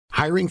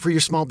Hiring for your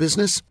small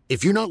business?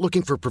 If you're not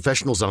looking for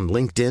professionals on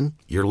LinkedIn,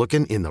 you're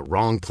looking in the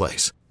wrong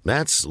place.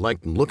 That's like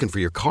looking for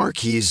your car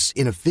keys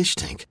in a fish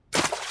tank.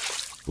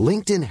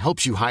 LinkedIn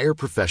helps you hire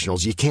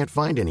professionals you can't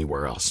find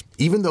anywhere else,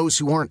 even those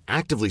who aren't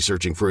actively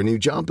searching for a new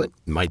job but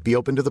might be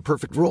open to the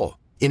perfect role.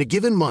 In a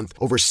given month,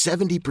 over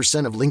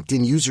 70% of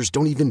LinkedIn users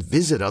don't even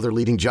visit other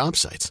leading job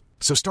sites.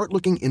 So start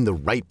looking in the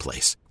right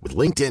place. With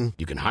LinkedIn,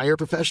 you can hire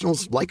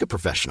professionals like a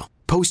professional.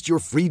 Post your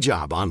free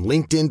job on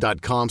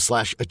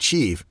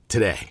linkedin.com/achieve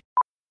today.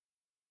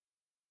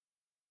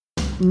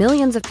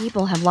 Millions of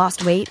people have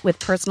lost weight with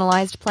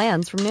personalized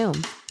plans from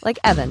Noom. Like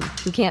Evan,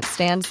 who can't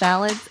stand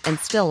salads and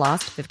still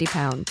lost 50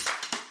 pounds.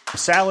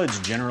 Salads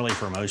generally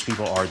for most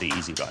people are the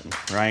easy button,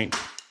 right?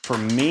 For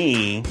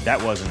me,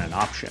 that wasn't an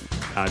option.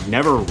 I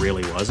never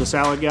really was a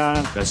salad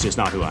guy. That's just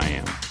not who I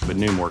am. But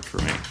Noom worked for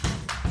me.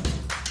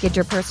 Get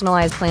your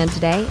personalized plan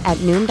today at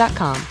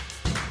Noom.com.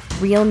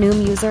 Real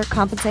Noom user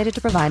compensated to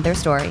provide their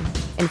story.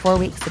 In 4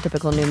 weeks, the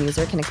typical Noom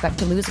user can expect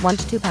to lose 1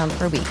 to 2 pounds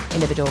per week.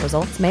 Individual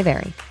results may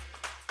vary.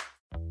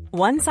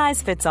 One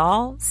size fits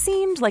all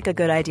seemed like a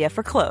good idea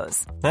for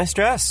clothes. Nice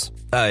dress.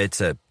 It's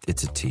a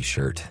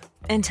t-shirt.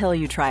 Until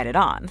you tried it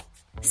on.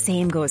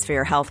 Same goes for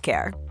your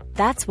healthcare.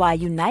 That's why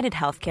United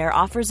Healthcare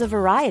offers a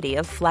variety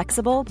of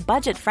flexible,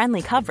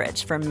 budget-friendly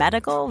coverage for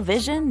medical,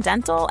 vision,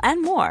 dental,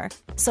 and more.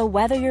 So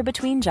whether you're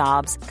between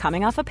jobs,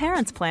 coming off a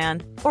parent's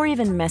plan, or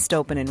even missed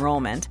open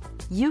enrollment,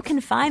 you can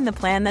find the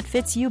plan that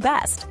fits you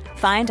best.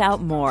 Find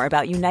out more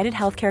about United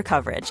Healthcare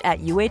coverage at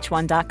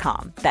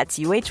uh1.com. That's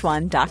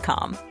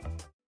uh1.com.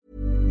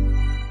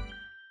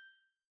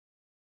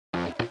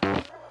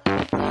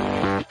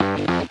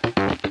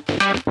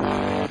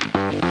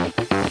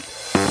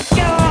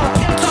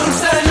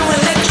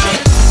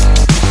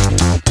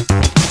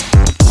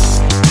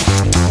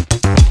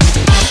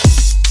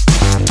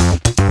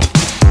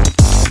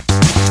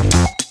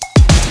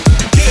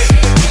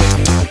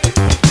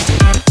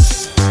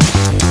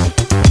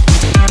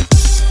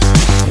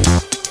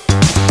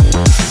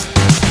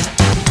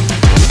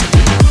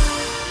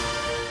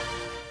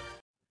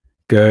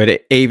 Good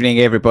evening,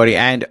 everybody,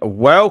 and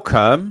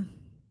welcome,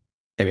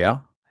 here we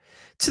are,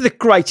 to the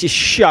greatest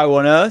show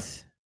on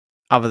earth,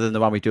 other than the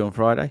one we do on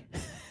Friday.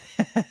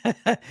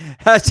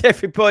 How's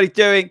everybody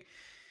doing?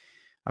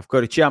 I've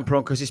got a jumper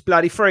on because it's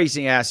bloody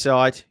freezing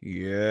outside.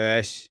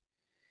 Yes.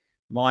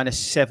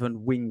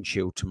 -7 wind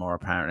chill tomorrow,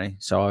 apparently.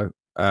 So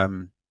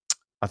I'm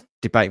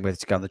debating whether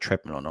to go on the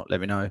treadmill or not.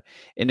 Let me know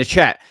in the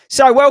chat.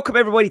 So welcome,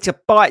 everybody, to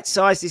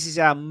BITESIZE. This is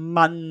our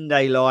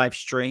Monday live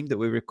stream that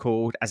we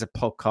record as a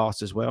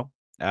podcast as well.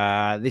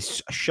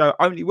 This show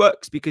only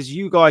works because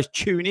you guys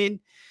tune in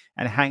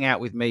and hang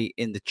out with me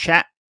in the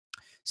chat.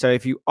 So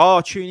if you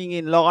are tuning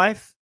in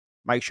live,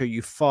 make sure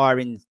you fire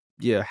in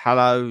your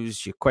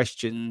hellos, your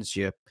questions,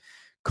 your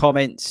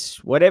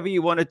comments, whatever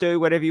you want to do,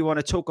 whatever you want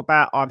to talk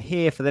about. I'm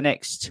here for the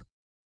next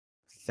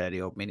 30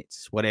 odd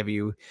minutes,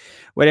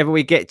 whatever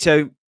we get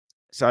to.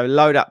 So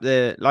load up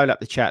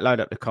the chat, load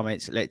up the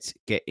comments. Let's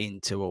get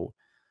into all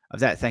of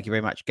that. Thank you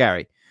very much,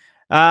 Gary.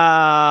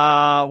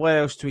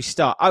 Where else do we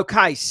start?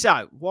 Okay,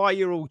 so while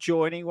you're all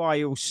joining, while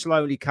you're all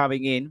slowly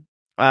coming in,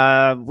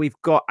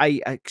 we've got a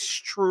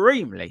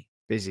extremely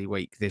busy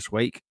week this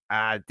week.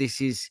 This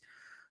is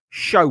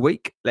show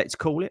week, let's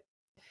call it.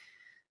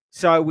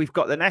 So we've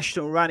got the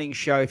National Running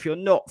Show. If you're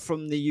not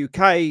from the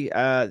UK,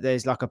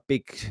 there's like a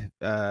big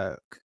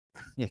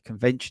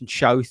convention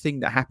show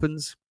thing that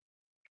happens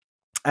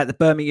at the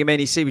Birmingham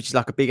NEC, which is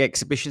like a big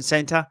exhibition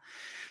centre.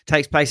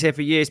 Takes place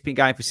every year. It's been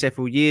going for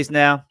several years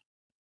now.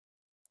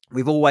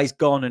 We've always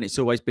gone, and it's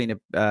always been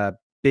a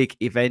big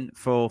event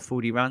for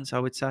FORDY runs, I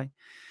would say.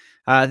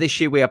 This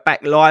year, we are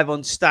back live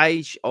on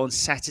stage on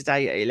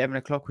Saturday at 11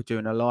 o'clock. We're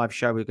doing a live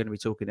show. We're going to be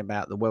talking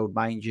about the World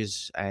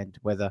Majors and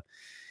whether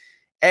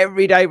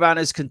everyday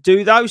runners can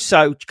do those.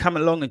 So come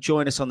along and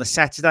join us on the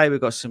Saturday.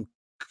 We've got some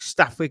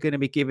stuff we're going to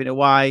be giving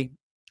away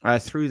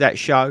through that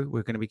show.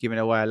 We're going to be giving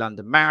away a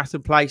London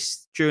Marathon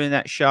place during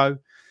that show.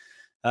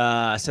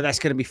 So that's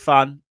going to be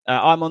fun.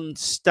 I'm on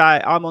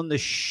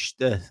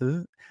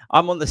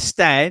the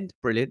stand.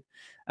 Brilliant.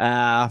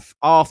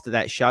 After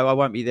that show, I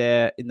won't be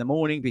there in the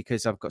morning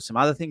because I've got some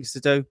other things to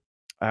do.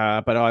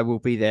 But I will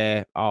be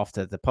there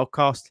after the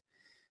podcast.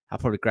 I'll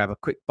probably grab a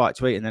quick bite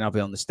to eat and then I'll be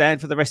on the stand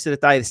for the rest of the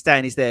day. The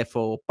stand is there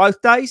for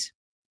both days.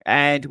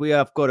 And we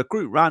have got a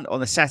group run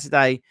on the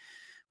Saturday.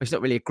 It's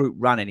not really a group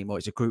run anymore.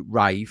 It's a group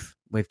rave.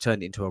 We've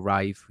turned it into a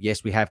rave.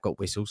 Yes, we have got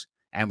whistles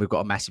and we've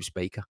got a massive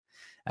speaker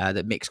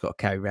that Mick's got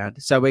to carry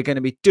around. So we're going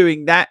to be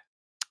doing that.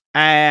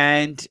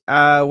 And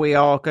we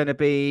are going to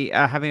be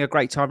having a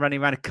great time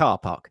running around a car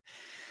park.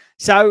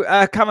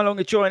 So come along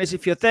and join us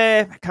if you're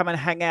there. Come and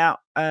hang out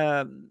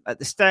at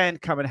the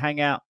stand. Come and hang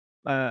out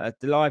at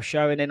the live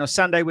show. And then on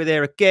Sunday, we're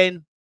there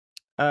again.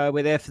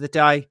 We're there for the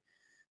day.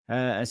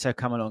 And so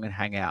come along and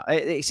hang out.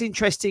 It's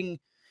interesting.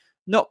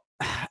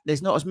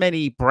 There's not as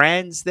many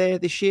brands there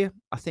this year.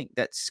 I think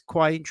that's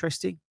quite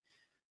interesting.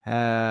 It's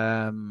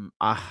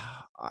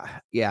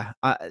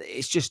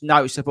just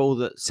noticeable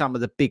that some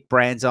of the big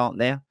brands aren't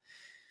there.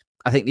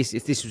 I think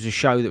if this was a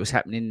show that was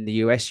happening in the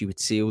US, you would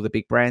see all the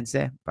big brands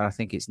there. But I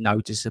think it's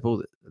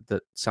noticeable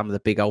that some of the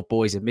big old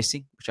boys are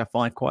missing, which I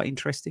find quite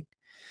interesting.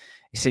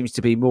 It seems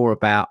to be more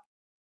about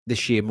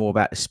this year, more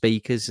about the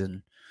speakers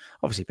and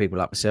obviously people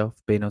like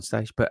myself being on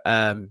stage. But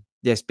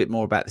yes, a bit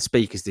more about the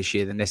speakers this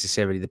year than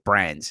necessarily the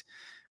brands,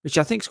 which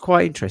I think is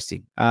quite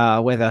interesting.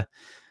 Whether,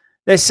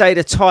 let's say,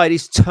 the tide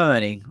is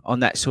turning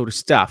on that sort of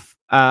stuff,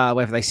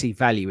 whether they see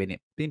value in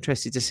it. Be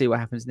interested to see what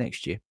happens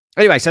next year.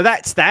 Anyway, so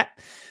that's that.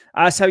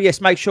 So,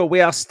 yes, make sure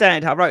we are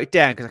stand. I wrote it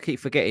down because I keep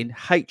forgetting.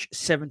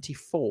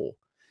 H74.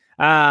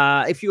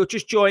 If you're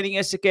just joining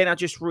us again, I'll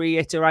just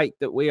reiterate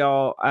that we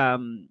are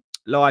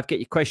live. Get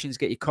your questions,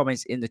 get your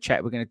comments in the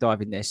chat. We're going to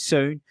dive in there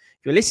soon.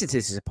 If you're listening to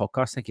this as a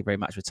podcast, thank you very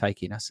much for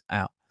taking us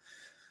out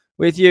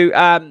with you.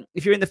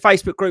 If you're in the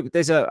Facebook group,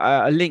 there's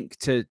a link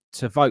to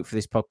vote for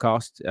this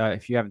podcast.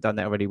 If you haven't done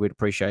that already, we'd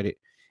appreciate it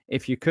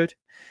if you could.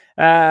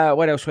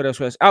 What else?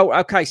 Oh,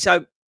 okay.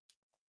 So,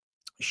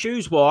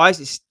 shoes-wise,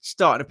 it's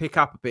starting to pick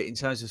up a bit in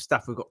terms of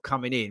stuff we've got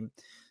coming in.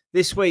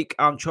 This week,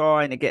 I'm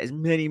trying to get as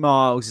many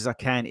miles as I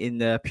can in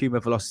the Puma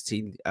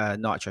Velocity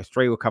Nitro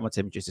 3. We'll come on to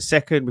them in just a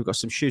second. We've got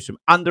some shoes from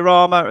Under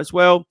Armour as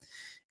well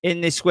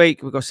in this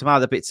week. We've got some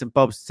other bits and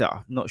bobs that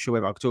I'm not sure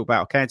whether I can talk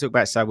about or can talk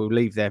about, so we'll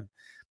leave them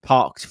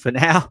parked for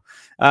now.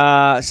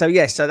 So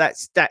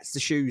that's the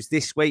shoes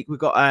this week. We've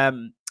got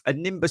a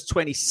Nimbus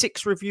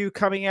 26 review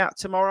coming out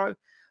tomorrow.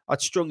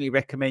 I'd strongly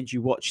recommend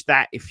you watch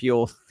that if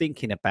you're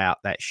thinking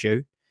about that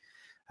shoe.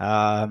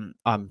 I'm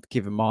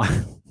giving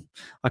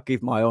I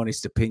give my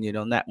honest opinion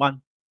on that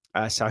one.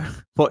 So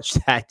watch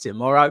that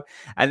tomorrow.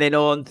 And then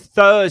on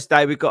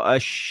Thursday, we've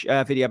got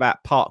a video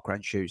about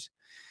parkrun shoes,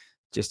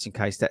 just in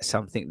case that's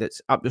something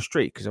that's up the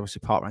street, because obviously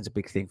parkrun's a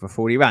big thing for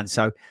 40 Run.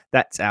 So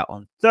that's out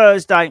on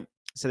Thursday.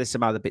 So there's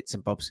some other bits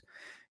and bobs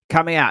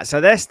coming out.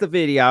 So that's the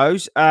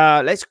videos.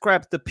 Let's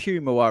grab the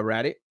Puma while we're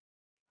at it.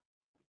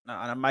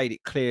 And I made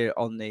it clear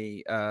on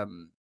the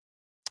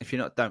if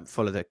you're not, don't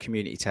follow the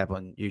community tab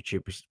on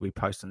YouTube, we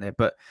post on there.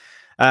 But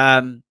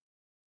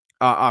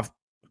I've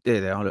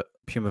there they are, look,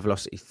 Puma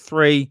Velocity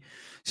 3.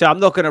 So I'm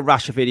not going to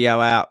rush a video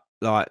out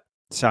like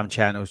some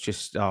channels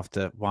just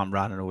after one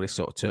run and all this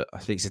sort of. I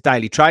think it's a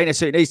daily trainer,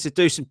 so it needs to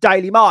do some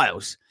daily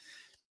miles.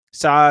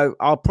 So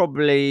I'll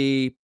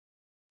probably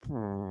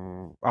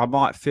I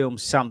might film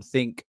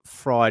something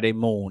Friday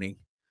morning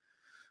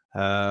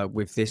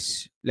with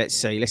this. Let's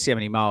see how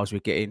many miles we're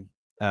getting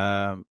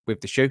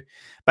with the shoe.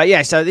 But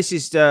yeah, so this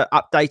is the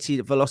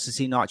updated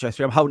Velocity Nitro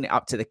 3. I'm holding it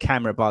up to the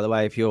camera, by the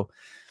way, if you're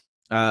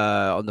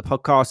on the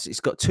podcast. It's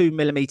got 2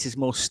 millimeters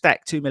more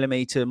stacked, 2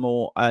 millimeter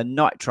more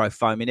nitro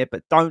foam in it,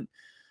 but don't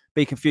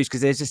be confused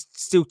because there's just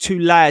still 2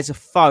 layers of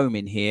foam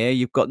in here.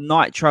 You've got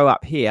nitro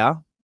up here,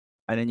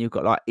 and then you've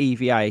got like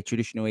EVA,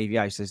 traditional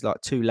EVA. So there's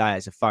like 2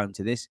 layers of foam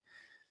to this.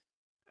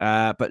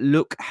 But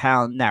look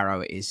how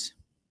narrow it is.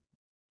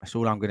 That's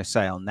all I'm going to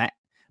say on that.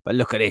 But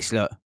look at this,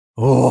 look.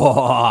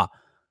 Oh,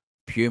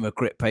 Puma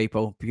grip,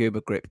 people. Puma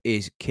grip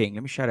is king.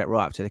 Let me show that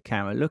right up to the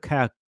camera. Look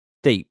how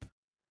deep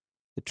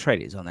the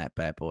tread is on that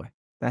bad boy.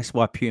 That's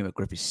why Puma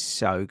grip is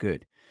so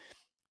good.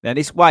 Now,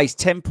 this weighs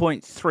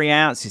 10.3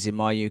 ounces in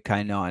my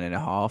UK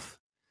 9.5.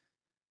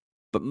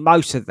 But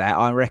most of that,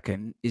 I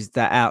reckon, is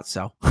that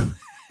outsole.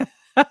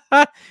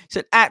 It's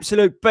an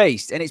absolute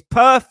beast. And it's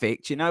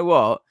perfect, you know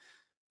what?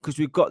 Because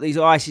we've got these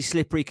icy,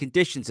 slippery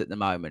conditions at the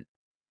moment.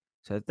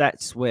 So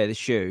that's where the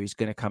shoe is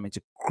going to come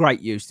into great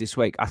use this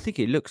week. I think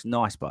it looks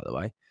nice, by the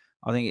way.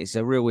 I think it's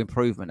a real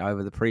improvement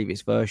over the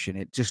previous version.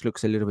 It just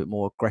looks a little bit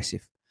more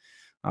aggressive.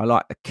 I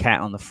like the cat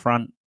on the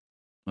front.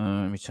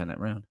 Let me turn that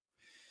around.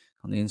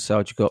 On the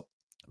inside, you've got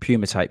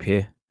Puma tape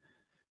here,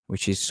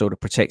 which is sort of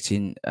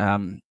protecting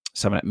some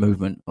of that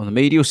movement on the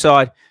medial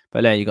side.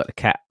 But there you've got the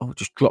cat. Oh,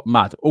 just dropped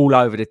mud all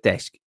over the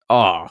desk.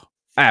 Oh,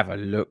 have a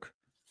look.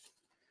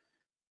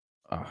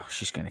 Oh,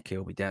 she's going to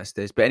kill me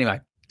downstairs. But anyway,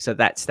 so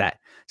that's that.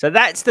 So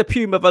that's the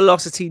Puma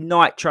Velocity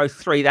Nitro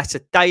 3. That's a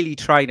daily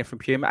trainer from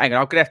Puma. Hang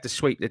on, I'm going to have to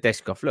sweep the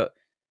desk off. Look,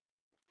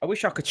 I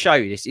wish I could show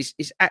you this.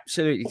 It's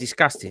absolutely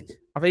disgusting.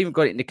 I've even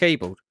got it in the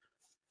keyboard.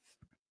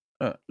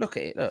 Look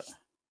at it, look.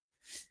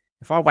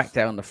 If I whack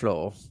that on the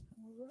floor,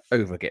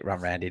 Hoover get run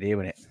round in here,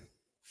 wouldn't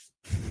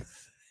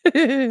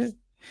it?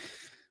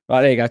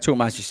 Right, there you go. Talk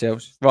amongst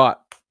yourselves. Right.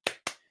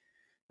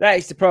 That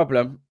is the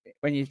problem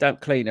when you don't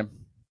clean them.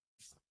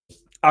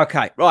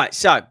 Okay, right.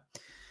 So,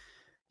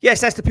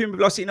 yes, that's the Puma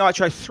Velocity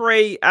Nitro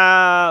 3.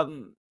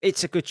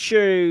 It's a good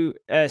shoe.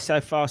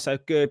 So far, so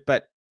good.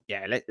 But,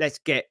 yeah, let's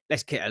get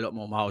a lot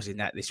more miles in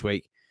that this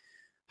week.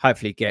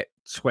 Hopefully get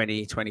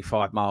 20,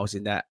 25 miles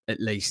in that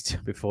at least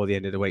before the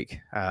end of the week.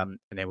 And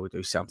then we'll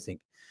do something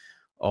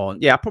on...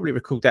 Yeah, I'll probably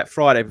record that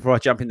Friday before I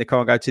jump in the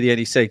car and go to the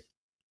NEC.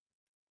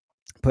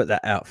 Put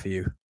that out for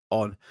you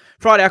on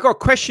Friday. I've got a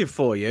question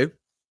for you,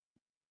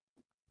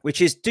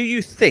 which is, do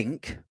you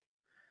think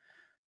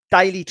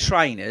daily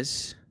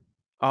trainers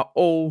are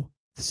all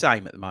the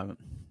same at the moment?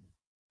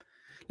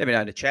 Let me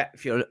know in the chat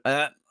if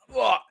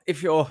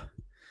you're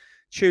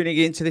tuning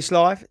into this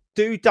live.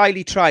 Do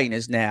daily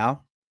trainers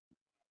now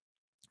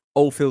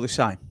all feel the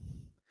same?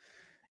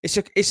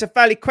 It's a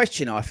valid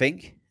question, I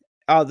think.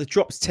 The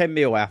drop's 10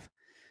 mil out.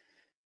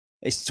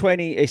 It's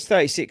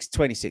 36,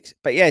 26.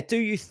 But yeah, do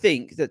you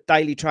think that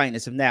daily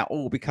trainers have now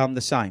all become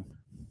the same?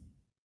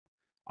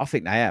 I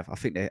think they have. I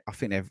think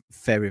they're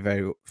very,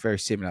 very, very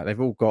similar.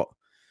 They've all got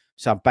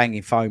some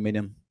banging foam in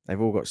them. They've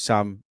all got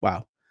some.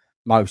 Well,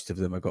 most of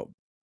them have got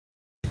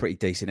pretty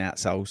decent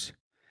outsoles.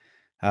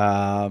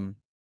 And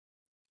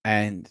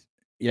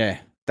yeah,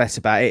 that's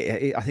about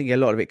it. I think a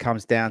lot of it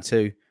comes down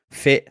to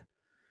fit.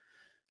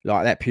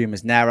 Like that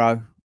Puma's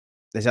narrow.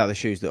 There's other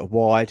shoes that are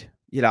wide.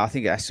 I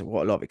think that's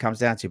what a lot of it comes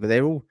down to. But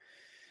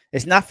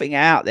there's nothing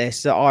out there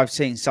that I've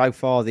seen so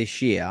far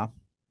this year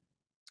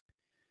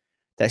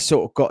that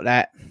sort of got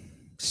that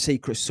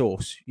secret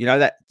sauce. You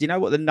know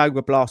what the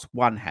Nova Blast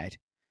 1 had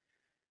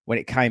when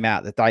it came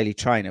out, the daily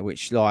trainer,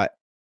 which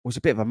was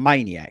a bit of a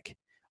maniac.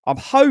 I'm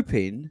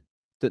hoping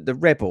that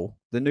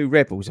the new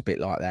Rebel's a bit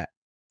like that.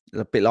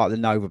 A bit like the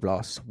Nova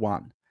Blast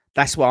 1.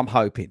 That's what I'm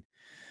hoping.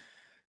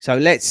 So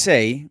let's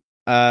see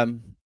what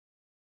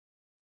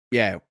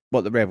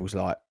the Rebel's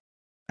like.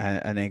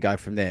 And then go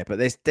from there. But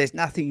there's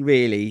nothing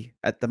really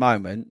at the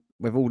moment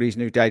with all these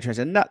new daily trainers.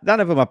 And none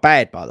of them are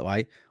bad, by the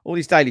way. All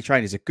these daily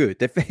trainers are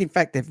good. In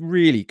fact, they're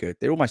really good.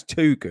 They're almost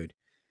too good.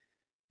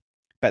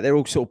 But they're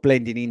all sort of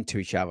blending into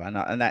each other.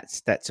 And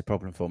that's a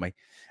problem for me.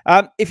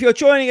 If you're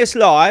joining us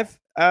live,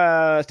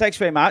 thanks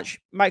very much.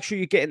 Make sure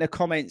you get in the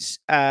comments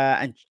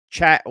and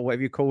chat or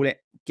whatever you call it.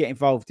 Get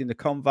involved in the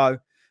convo.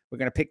 We're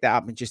going to pick that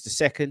up in just a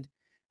second.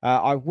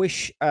 I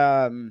wish...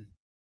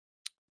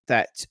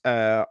 that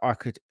I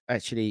could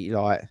actually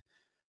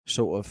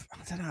sort of, I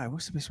don't know,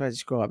 what's the best way to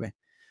describe it?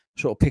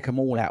 Sort of pick them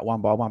all out one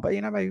by one. But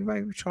maybe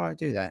we try and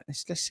do that.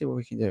 Let's see what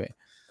we can do it.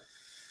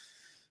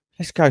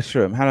 Let's go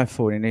through them. Hello,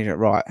 FORDY, need it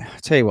right.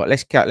 I'll tell you what,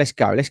 let's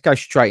go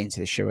straight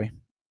into this, shall we?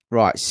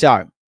 Right,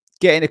 so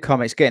get in the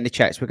comments, get in the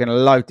chats. We're going to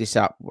load this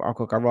up. I've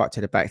got to go right to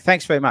the back.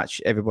 Thanks very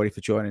much, everybody,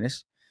 for joining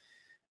us.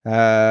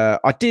 By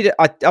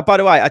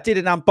the way, I did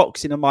an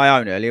unboxing on my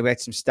own earlier. We had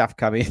some stuff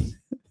come in.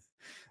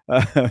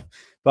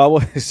 But I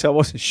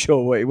wasn't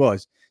sure what it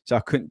was. So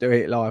I couldn't do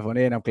it live on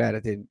here, and I'm glad I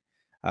didn't.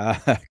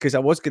 Because I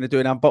was going to do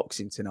an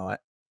unboxing tonight.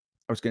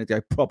 I was going to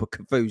go proper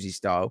Kavuzi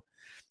style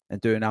and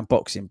do an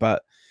unboxing.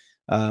 But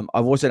I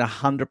wasn't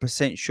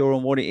 100% sure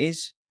on what it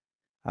is.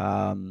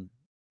 So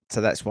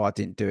that's why I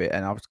didn't do it.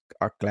 And I'm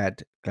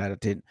glad I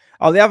didn't.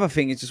 Oh, the other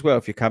thing is as well,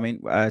 if you're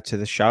coming to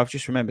the show, I've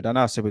just remembered, I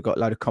know I said we've got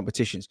a load of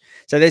competitions.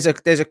 So there's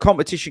a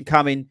competition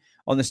coming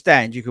on the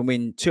stand. You can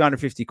win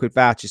 250 quid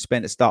vouchers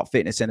spent at Start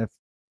Fitness and a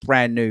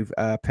brand new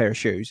pair of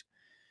shoes.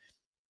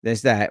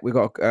 There's that.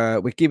 We're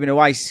giving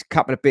away a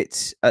couple of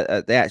bits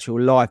at the actual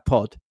live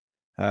pod.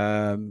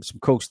 Some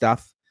cool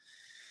stuff.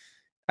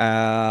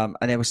 And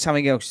there was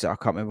something else that I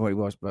can't remember what it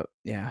was, but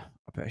yeah,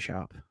 I better shut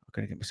up. I'm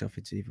going to get myself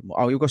into even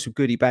more. Oh, you've got some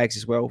goodie bags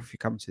as well if you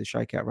come to the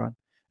shakeout run.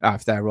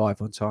 If they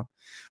arrive on time.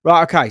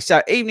 Right, okay.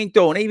 So evening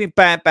Dawn, evening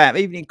Bam Bam,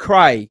 evening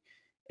Cray,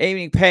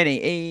 evening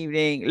Penny,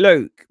 evening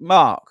Luke,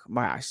 Mark.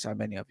 Wow, so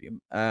many of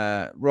you.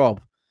 Rob.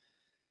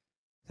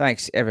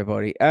 Thanks,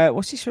 everybody.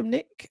 What's this from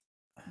Nick?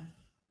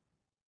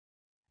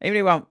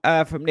 Evening one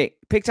from Nick.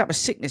 Picked up a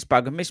sickness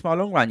bug and missed my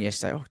long run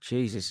yesterday. Oh,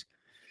 Jesus.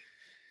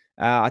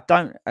 I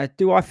don't.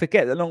 Do I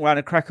forget the long run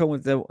and crack on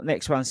with the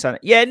next one Sunday?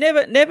 Yeah,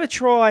 never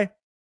try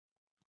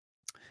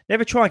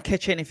and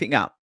catch anything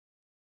up.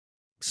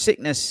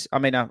 Sickness. I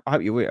mean, I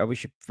hope you will. I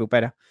wish you feel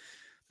better.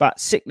 But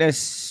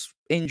sickness,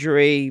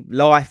 injury,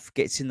 life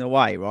gets in the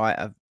way, right,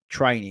 of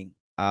training.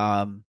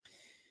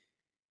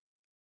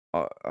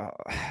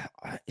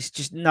 It's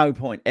just no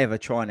point ever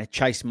trying to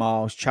chase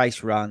miles,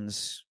 chase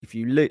runs. If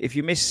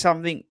you miss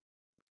something,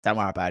 don't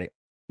worry about it.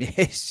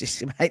 It's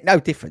just make no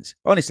difference,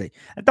 honestly.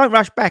 And don't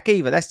rush back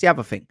either. That's the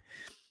other thing.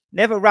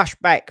 Never rush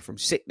back from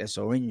sickness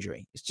or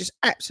injury. It's just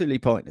absolutely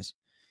pointless.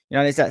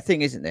 There's that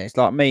thing, isn't there? It's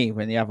like me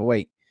when the other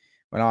week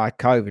when I had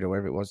COVID or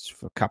whatever it was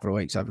for a couple of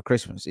weeks over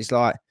Christmas. It's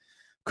like,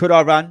 could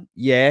I run?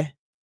 Yeah,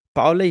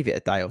 but I'll leave it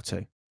a day or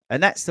two.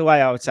 And that's the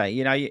way I would say.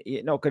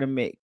 You're not going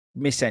to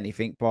miss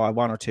anything by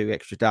 1 or 2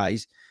 extra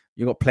days.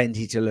 You've got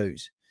plenty to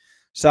lose.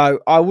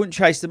 So I wouldn't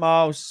chase the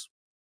miles.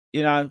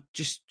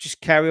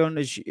 Just carry on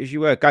as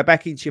you were. Go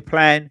back into your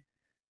plan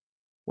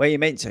where you're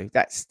meant to.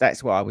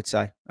 That's what I would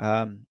say.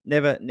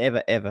 Never,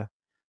 ever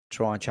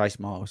try and chase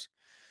miles.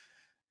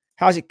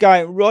 How's it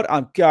going, Rod?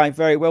 I'm going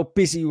very well.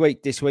 Busy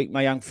week this week,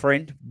 my young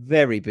friend.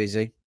 Very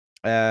busy.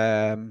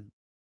 I've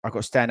got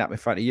to stand up in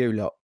front of you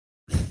lot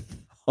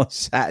on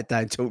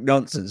Saturday and talk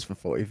nonsense for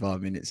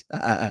 45 minutes.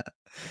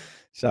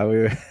 So we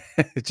were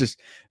just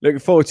looking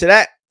forward to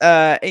that.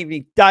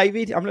 Evening,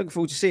 David. I'm looking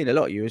forward to seeing a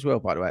lot of you as well,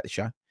 by the way, at the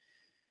show.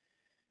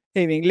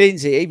 Evening,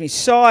 Lindsay. Evening,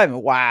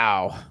 Simon.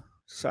 Wow.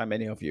 So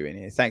many of you in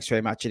here. Thanks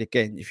very much. And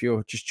again, if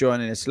you're just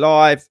joining us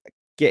live,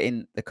 get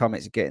in the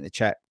comments and get in the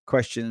chat.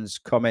 Questions,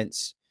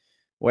 comments,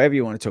 whatever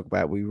you want to talk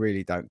about. We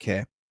really don't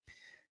care.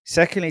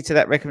 Secondly, to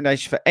that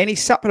recommendation for any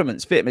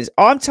supplements, vitamins.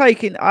 I'm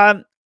taking,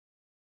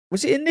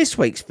 was it in this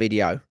week's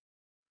video?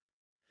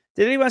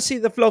 Did anyone see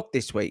the vlog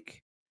this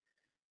week?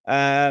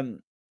 I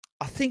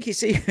think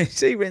it's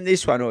either in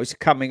this one or it's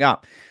coming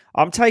up.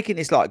 I'm taking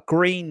this like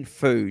green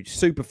food,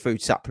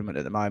 superfood supplement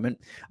at the moment.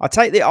 I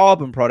take the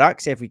Arbon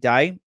products every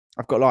day.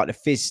 I've got like the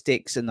fizz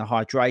sticks and the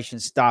hydration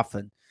stuff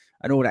and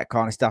all that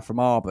kind of stuff from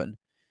Arbon.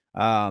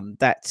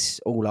 That's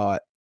all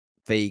like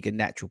vegan,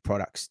 natural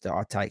products that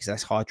I take. So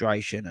that's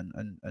hydration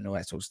and all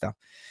that sort of stuff.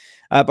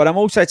 But I'm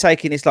also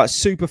taking this like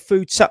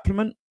superfood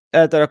supplement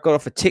that I've got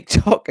off of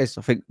TikTok, as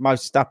I think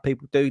most stuff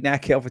people do now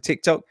get off of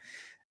TikTok.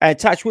 And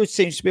Touchwood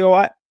seems to be all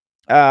right.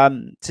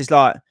 So it's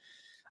like,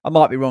 I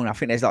might be wrong. I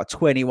think there's like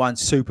 21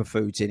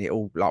 superfoods in it,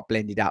 all like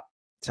blended up.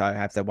 So I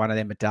have one of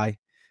them a day.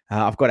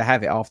 I've got to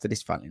have it after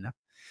this, funnily enough.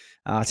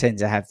 I tend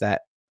to have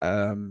that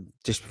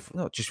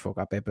not just before I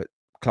go to bed, but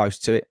close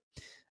to it.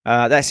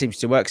 That seems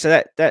to work.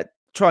 So that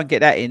try and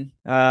get that in.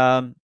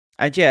 And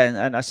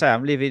I say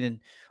I'm living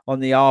on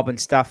the Arbon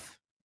stuff.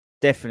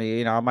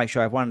 Definitely, I'll make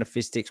sure I have one of the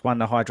fizz sticks,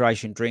 one of the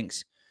hydration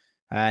drinks.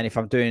 And if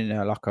I'm doing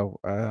like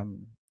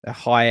a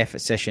high effort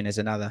session, there's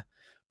another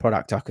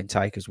product I can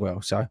take as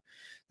well. So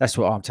that's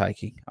what I'm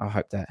taking. I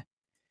hope that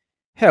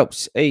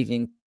helps.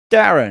 Evening,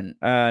 Darren.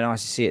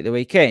 Nice to see you at the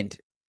weekend.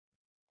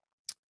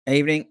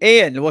 Evening,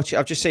 Ian.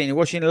 I've just seen you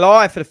watching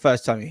live for the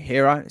first time.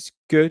 Hero. It's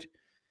good.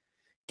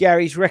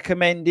 Gary's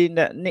recommending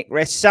that Nick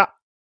rests up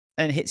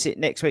and hits it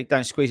next week.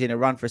 Don't squeeze in a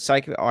run for the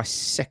sake of it. I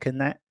second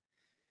that.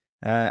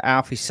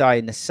 Alfie's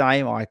saying the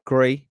same. I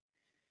agree.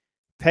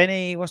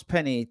 Penny, what's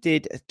Penny?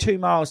 Did 2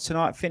 miles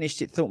tonight,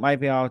 finished it. Thought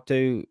maybe I'll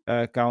do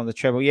go on the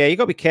treble. Yeah, you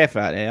got to be careful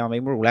out there. I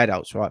mean, we're all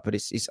adults, right? But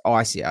it's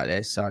icy out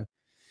there, so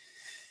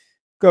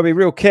got to be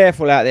real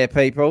careful out there,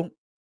 people.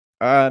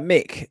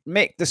 Mick,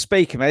 the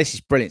speaker, man, this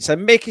is brilliant. So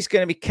Mick is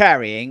going to be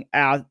carrying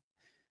our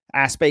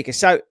speaker.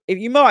 So if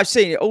you might have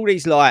seen it, all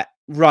these like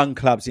run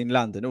clubs in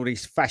London, all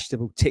these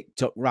fashionable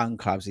TikTok run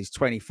clubs, these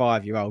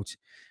 25-year-olds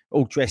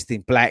all dressed in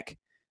black.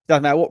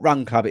 Doesn't matter what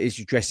run club it is,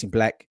 you dress in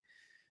black.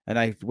 And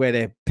they wear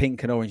their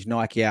pink and orange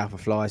Nike Alpha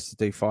Flies to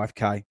do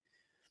 5K.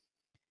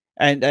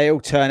 And they all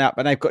turn up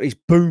and they've got these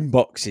boom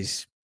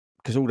boxes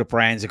because all the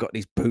brands have got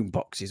these boom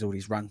boxes, all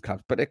these run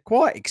clubs. But they're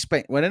quite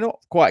expensive. Well, they're not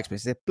quite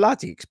expensive. They're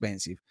bloody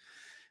expensive.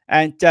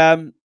 And,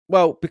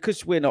 well,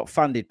 because we're not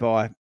funded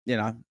by,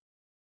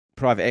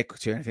 private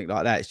equity or anything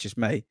like that, it's just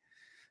me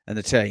and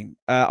the team.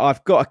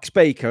 I've got a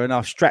speaker and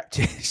I've strapped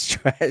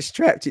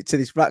it to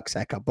this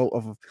rucksack I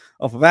bought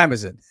off of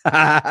Amazon.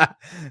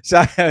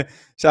 So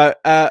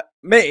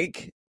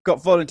Mick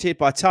got volunteered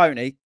by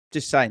Tony,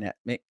 just saying that,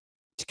 Mick,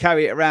 to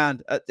carry it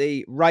around at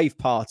the rave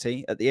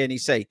party at the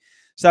NEC.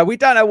 So we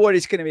don't know what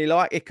it's going to be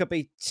like. It could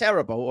be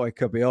terrible or it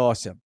could be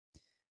awesome.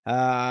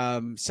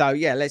 So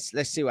yeah, let's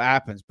see what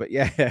happens. But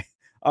yeah, it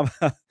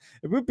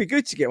would be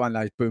good to get one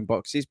of those boom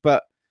boxes,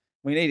 but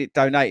we need it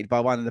donated by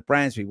one of the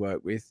brands we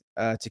work with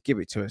to give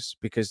it to us,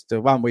 because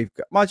the one we've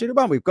got, mind you, the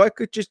one we've got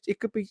could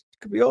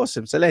be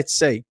awesome. So let's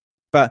see.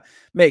 But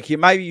Mick,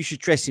 maybe you should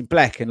dress in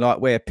black and like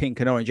wear pink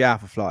and orange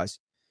Alpha Flies,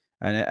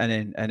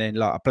 and then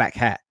like a black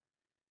hat,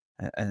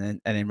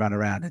 and then run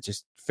around and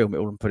just film it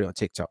all and put it on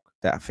TikTok.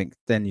 That I think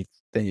then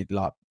you'd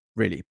like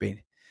really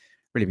be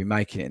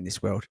making it in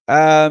this world.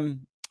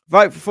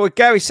 Vote for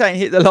Gary saying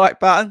hit the like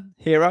button.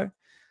 Hero.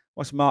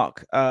 What's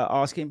Mark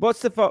asking?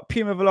 What's the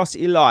Puma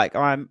velocity like?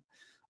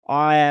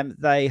 I am.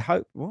 They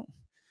hope. What?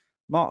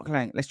 Mark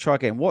Lang. Let's try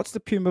again. What's the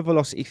Puma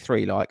Velocity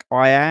 3 like?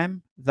 I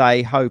am.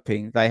 They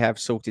hoping they have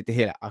sorted the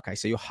hill. Okay,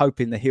 so you're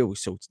hoping the hill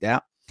is sorted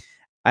out.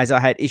 As I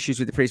had issues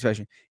with the previous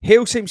version.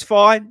 Hill seems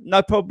fine.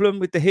 No problem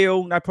with the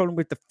hill. No problem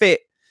with the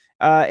fit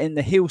in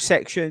the hill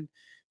section.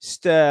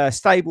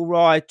 Stable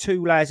ride.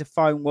 2 layers of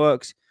foam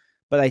works.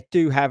 But they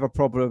do have a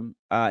problem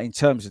in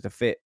terms of the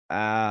fit.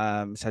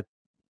 So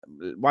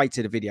wait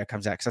till the video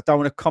comes out, because I don't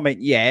want to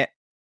comment yet.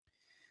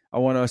 I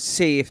want to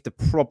see if the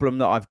problem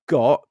that I've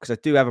got, because I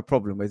do have a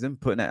problem with them,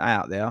 putting it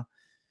out there,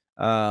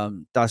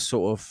 does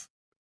sort of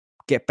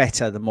get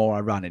better the more I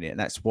run in it. And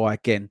that's why,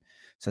 again,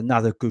 it's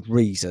another good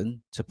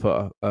reason to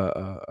put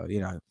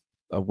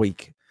a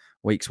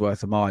week's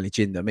worth of mileage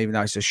in them, even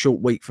though it's a short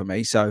week for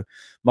me. So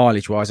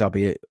mileage wise, I'll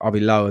be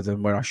lower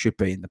than where I should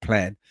be in the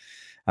plan.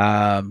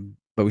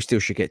 But we still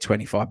should get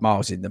 25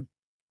 miles in them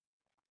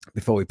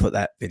before we put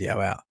that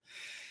video out.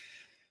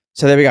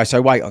 So there we go.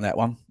 So wait on that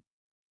one.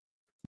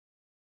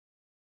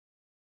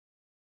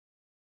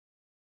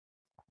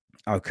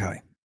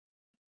 Okay.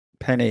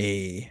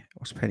 Penny.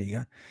 What's Penny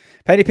going?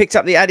 Penny picked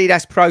up the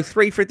Adidas Pro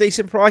 3 for a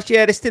decent price.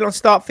 Yeah, they're still on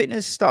Start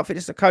Fitness.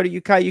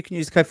 StartFitness.co.uk. You can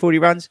use the code 40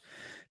 runs.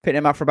 Picking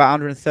them up for about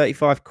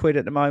 135 quid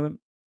at the moment.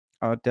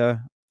 I'd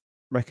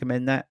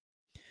recommend that.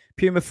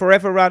 Puma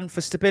Forever Run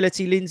for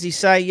stability. Lindsay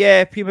say,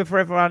 yeah, Puma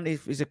Forever Run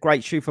is a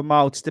great shoe for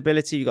mild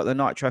stability. You've got the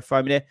nitro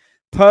foam in there.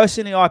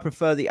 Personally, I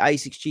prefer the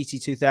ASICS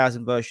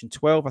GT2000 version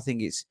 12. I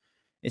think it's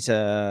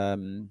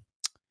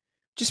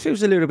just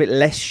feels a little bit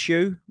less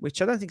shoe,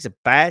 which I don't think is a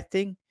bad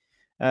thing.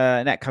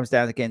 And that comes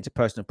down again to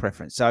personal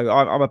preference. So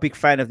I'm a big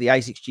fan of the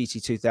ASICS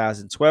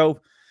GT2000 12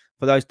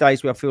 for those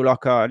days where I feel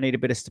like I need a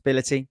bit of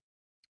stability.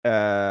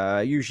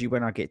 Usually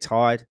when I get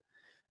tired,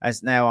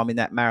 as now I'm in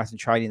that marathon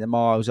training, the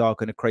miles are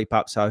going to creep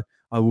up. So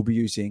I will be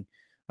using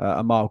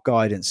a mile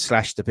guidance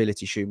 /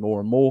 stability shoe more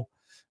and more.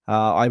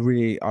 I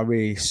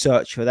really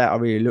search for that. I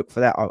really look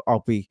for that.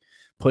 I'll be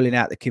pulling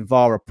out the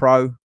Kinvara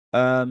Pro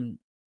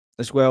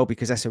as well,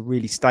 because that's a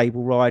really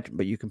stable ride,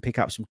 but you can pick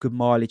up some good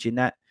mileage in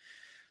that.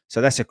 So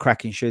that's a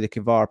cracking shoe. The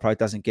Kinvara Pro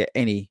doesn't get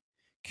any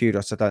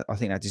kudos. I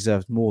think that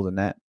deserves more than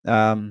that.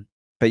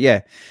 But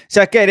yeah.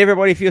 So again,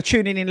 everybody, if you're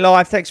tuning in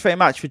live, thanks very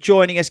much for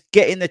joining us.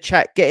 Get in the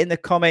chat, get in the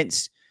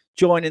comments,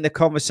 join in the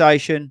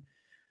conversation.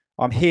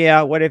 I'm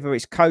here, whatever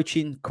it's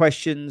coaching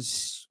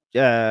questions,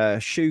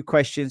 shoe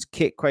questions,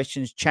 kit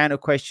questions, channel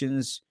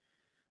questions,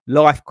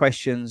 life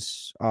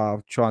questions.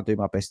 I'll try and do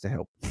my best to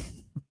help.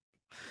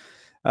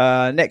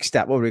 Next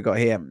up, what have we got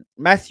here?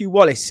 Matthew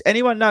Wallace.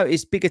 Anyone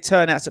notice bigger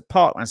turnouts at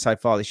Parkrun so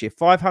far this year?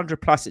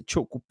 500 plus at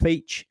Chalkwell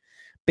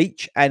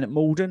Beach and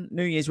Malden.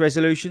 New Year's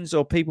resolutions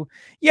or people?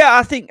 Yeah,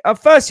 I think,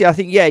 firstly,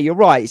 yeah, you're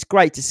right. It's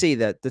great to see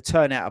the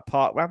turnout at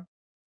Parkrun.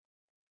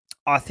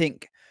 I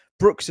think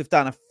Brooks have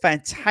done a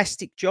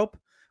fantastic job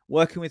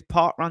working with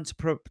Parkrun to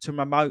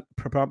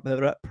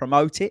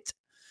promote it,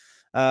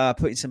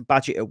 putting some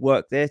budget at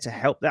work there to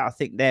help that. I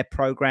think their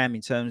program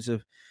in terms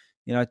of,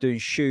 doing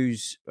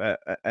shoes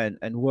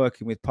and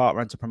working with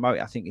Parkrun to promote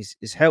it, I think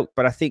is helped.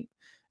 But I think,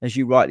 as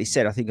you rightly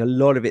said, I think a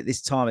lot of it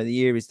this time of the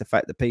year is the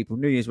fact that people,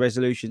 New Year's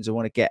resolutions, and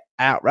want to get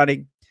out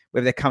running,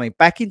 whether they're coming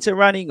back into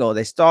running or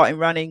they're starting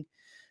running.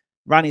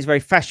 Running is very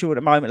fashionable at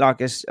the moment. Like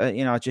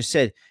I just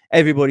said,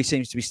 everybody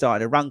seems to be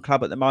starting a run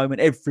club at the moment.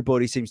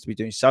 Everybody seems to be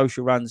doing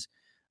social runs.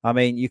 I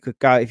mean, you could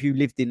go, if you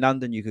lived in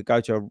London, you could go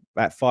to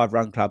about 5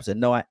 run clubs a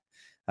night.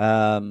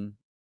 And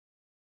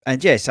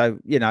yeah, so,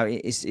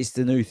 it's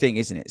the new thing,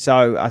 isn't it?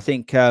 So I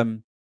think,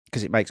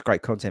 because it makes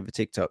great content for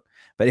TikTok.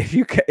 But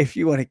if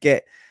you want to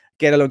get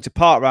along to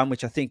Parkrun,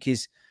 which I think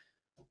is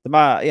the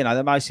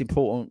most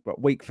important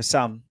week for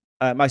some,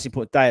 most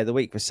important day of the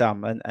week for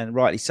some, and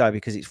rightly so,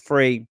 because it's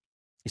free,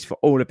 it's for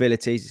all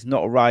abilities, it's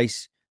not a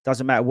race,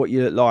 doesn't matter what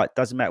you look like,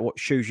 doesn't matter what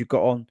shoes you've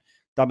got on,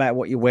 doesn't matter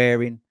what you're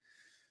wearing,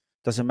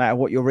 doesn't matter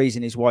what your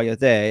reason is why you're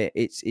there.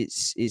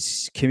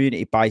 It's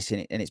community based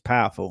and it's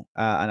powerful,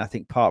 and I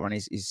think Parkrun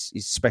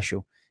is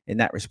special in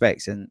that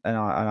respect, and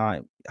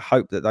I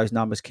hope that those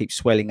numbers keep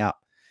swelling up,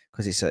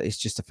 because it's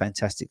just a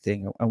fantastic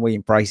thing, and we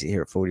embrace it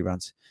here at 40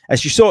 Runs.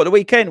 As you saw at the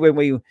weekend when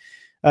we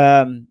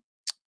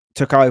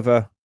took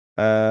over,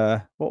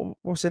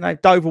 what's the name?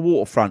 Dover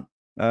Waterfront.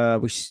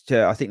 Which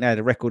I think they had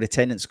a record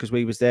attendance because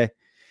we was there.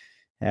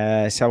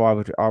 So I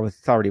would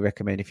thoroughly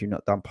recommend, if you've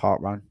not done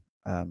Parkrun,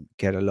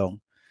 get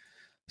along.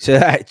 So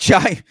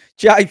James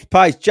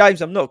Page,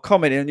 James, I'm not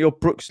commenting on your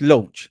Brooks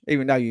launch,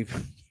 even though you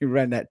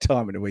ran that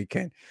time in the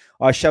weekend.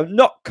 I shall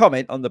not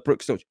comment on the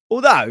Brooks launch.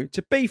 Although,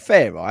 to be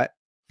fair, right,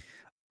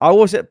 I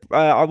was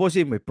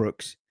in with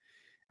Brooks,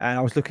 and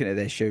I was looking at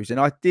their shoes, and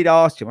I did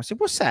ask him. I said,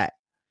 "What's that?"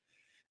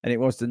 And it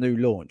was the new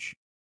launch.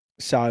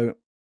 So,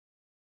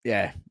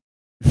 yeah.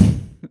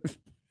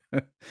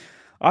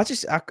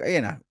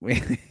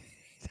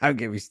 Don't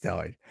get me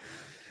started.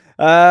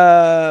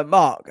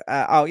 Mark,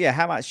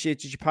 how much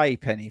did you pay,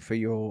 Penny, for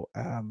your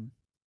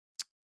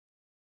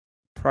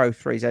Pro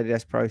 3s,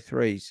 Adidas Pro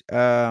 3s?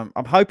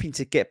 I'm hoping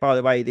to get, by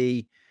the way,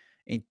 the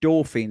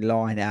Endorphin new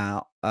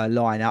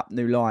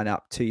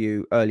lineup to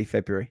you early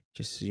February,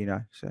 just so you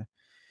know. So,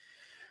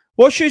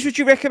 what shoes would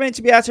you recommend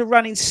to be able to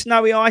run in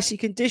snowy, icy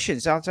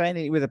conditions? I'll say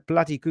anything with a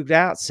bloody good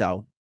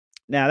outsole.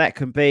 Now that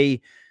can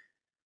be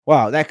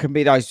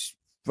those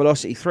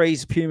Velocity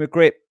 3s, Puma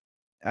Grip,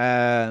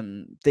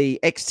 the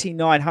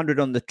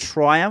XT900 on the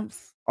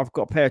Triumph. I've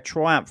got a pair of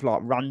Triumph, like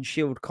Run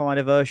Shield kind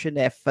of version.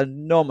 They're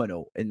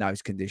phenomenal in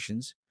those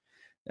conditions.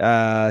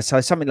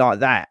 So something like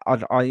that.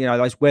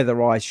 Those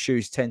weatherized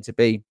shoes tend to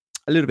be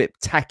a little bit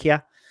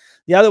tackier.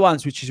 The other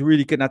ones, which is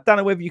really good, and I don't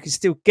know whether you can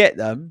still get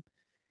them,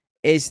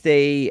 is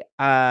the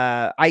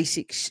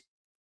Asics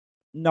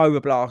Nova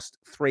Blast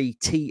 3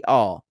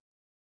 TR.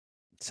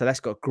 So that's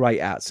got a great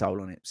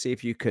outsole on it. See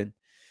if you can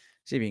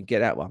get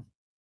that one.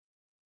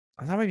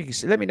 I don't know if you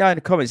can. Let me know in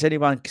the comments.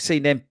 Anyone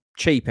seen them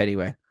cheap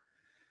anywhere?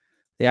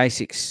 The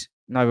Asics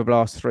Nova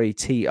Blast 3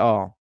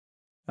 TR.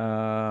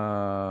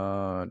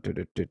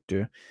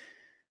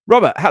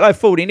 Robert, hello,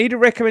 Fordy. Need a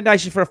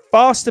recommendation for a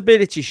fast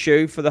stability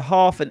shoe for the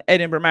half and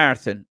Edinburgh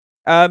Marathon.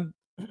 Right.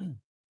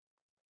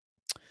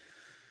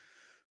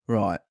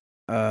 Right.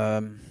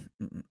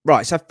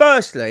 So,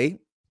 firstly,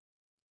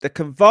 the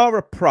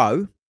Kinvara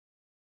Pro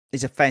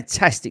is a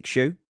fantastic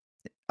shoe.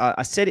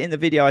 I said it in the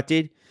video I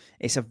did.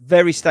 It's a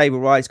very stable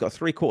ride. It's got a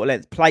 3/4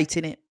 length plate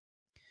in it.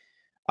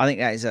 I think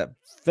that is a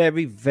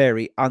very,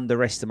 very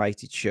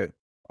underestimated shoe.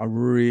 I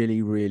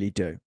really, really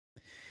do.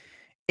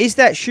 Is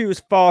that shoe as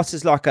fast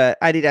as like a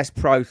Adidas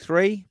Pro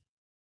 3?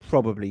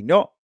 Probably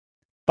not.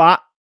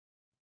 But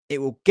it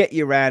will get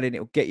you around, and it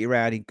will get you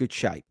around in good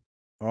shape.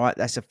 All right.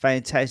 That's a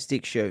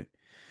fantastic shoe.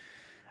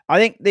 I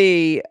think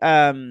if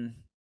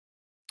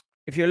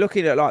you're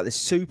looking at like the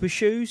super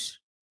shoes,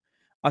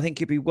 I think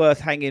it'd be worth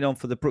hanging on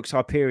for the Brooks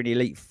Hyperion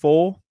Elite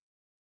 4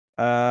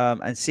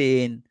 and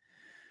seeing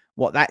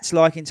what that's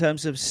like in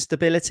terms of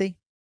stability.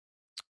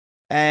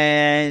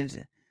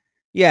 And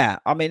Yeah,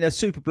 I mean, the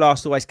Super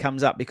Blast always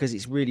comes up because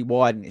it's really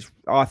wide, and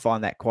I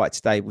find that quite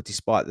stable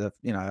despite the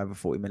over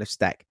 40mm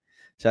stack.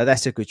 So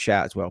that's a good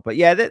shout as well. But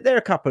yeah, there are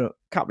a couple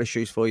of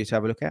shoes for you to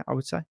have a look at, I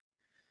would say.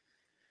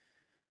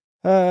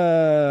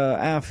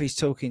 Alfie's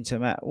talking to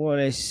Matt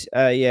Wallace.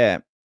 Yeah.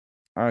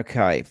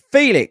 Okay.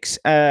 Felix.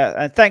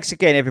 And thanks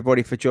again,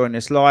 everybody, for joining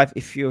us live.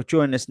 If you're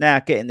joining us now,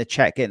 get in the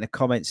chat, get in the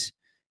comments,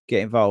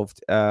 get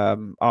involved.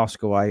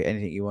 Ask away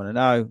anything you want to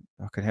know.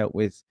 I can help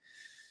with.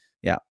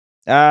 Yeah.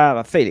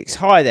 Felix,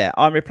 hi there.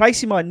 I'm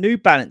replacing my New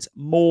Balance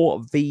More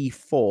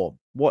V4.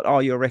 What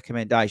are your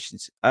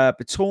recommendations?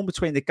 Torn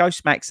between the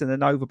Ghost Max and the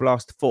Nova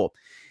Blast 4.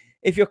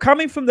 If you're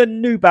coming from the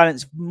New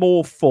Balance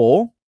More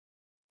 4,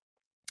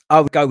 I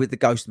would go with the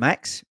Ghost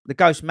Max. The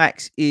Ghost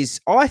Max is,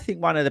 I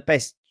think, one of the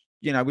best.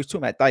 We were talking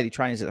about daily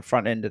trainers at the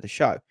front end of the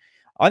show.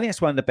 I think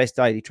it's one of the best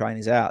daily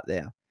trainers out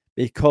there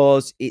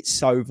because it's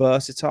so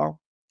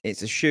versatile.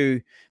 It's a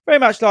shoe very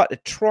much like the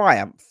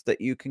Triumph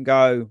that you can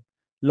go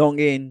long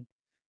in,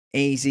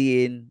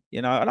 easy in,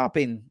 and I've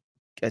been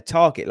a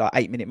target like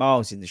 8-minute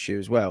miles in the shoe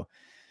as well.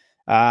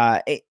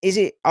 Is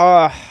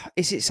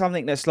it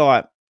something that's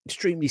like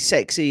extremely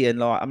sexy and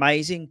like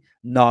amazing?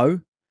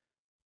 No,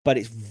 but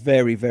it's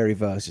very, very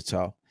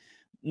versatile.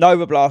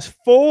 Nova Blast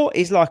 4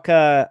 is like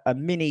a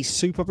mini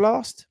Super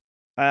Blast.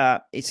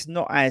 It's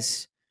not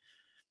as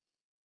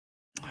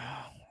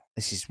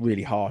this is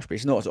really harsh, but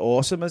it's not as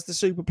awesome as the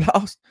Super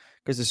Blast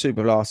because the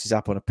Super Blast is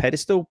up on a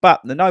pedestal.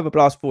 But the Nova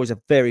Blast 4 is a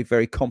very,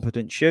 very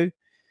competent shoe.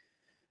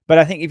 But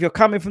I think if you're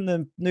coming from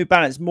the New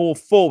Balance More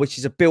 4, which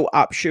is a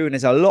built-up shoe and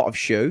there's a lot of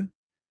shoe,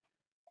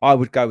 I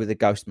would go with the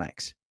Ghost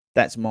Max.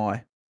 That's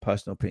my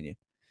personal opinion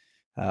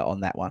on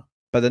that one.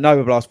 But the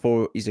Nova Blast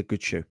 4 is a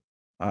good shoe.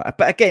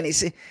 But again,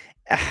 this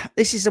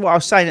is what I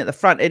was saying at the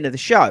front end of the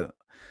show.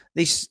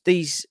 These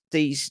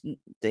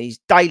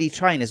daily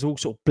trainers are all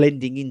sort of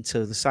blending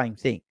into the same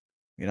thing.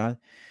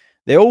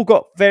 They all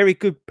got very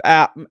good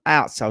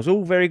outsoles,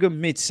 all very good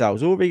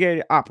midsoles, all very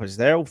good uppers.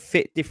 They all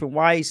fit different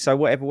ways, so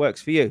whatever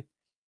works for you.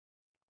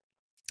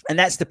 And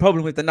that's the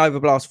problem with the Nova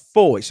Blast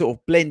 4. It's sort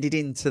of blended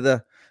into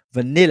the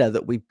vanilla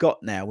that we've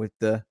got now with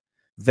the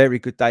very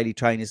good daily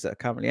trainers that are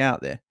currently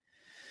out there.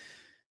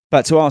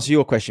 But to answer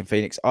your question,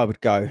 Phoenix, I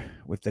would go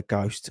with the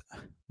Ghost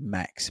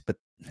Max. But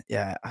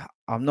yeah,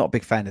 I'm not a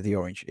big fan of the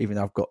orange, even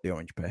though I've got the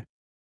orange pair.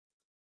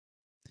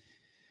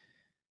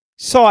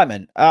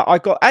 Simon, I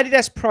got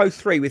Adidas Pro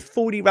 3 with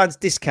 40 runs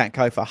discount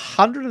code for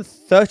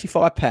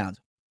 £135.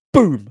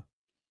 Boom.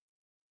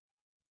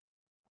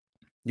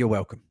 You're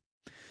welcome.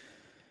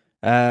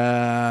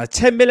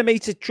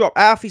 10mm drop.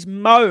 Alfie's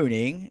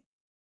moaning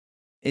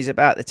is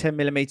about the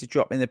 10mm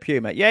drop in the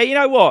Puma. Yeah, you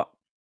know what?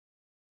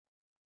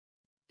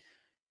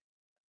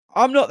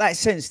 I'm not that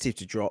sensitive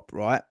to drop,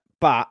 right?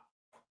 But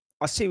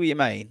I see what you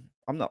mean.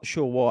 I'm not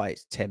sure why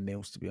it's 10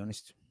 mils, to be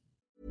honest.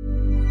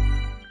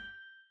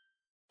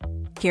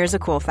 Here's a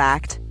cool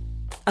fact.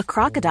 A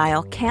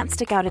crocodile can't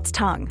stick out its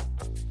tongue.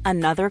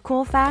 Another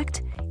cool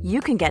fact, you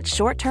can get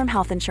short-term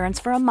health insurance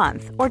for a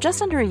month or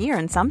just under a year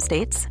in some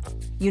states.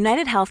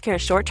 United Healthcare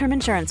short-term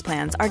insurance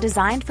plans are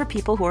designed for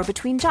people who are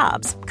between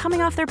jobs,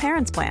 coming off their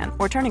parents' plan,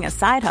 or turning a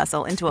side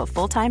hustle into a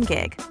full-time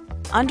gig.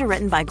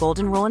 Underwritten by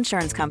Golden Rule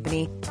Insurance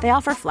Company, they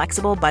offer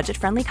flexible,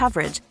 budget-friendly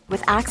coverage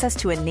with access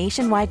to a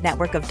nationwide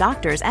network of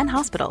doctors and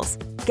hospitals.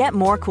 Get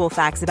more cool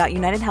facts about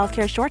United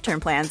Healthcare short-term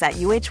plans at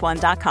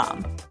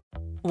uh1.com.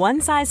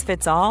 One size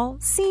fits all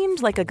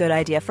seemed like a good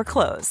idea for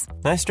clothes.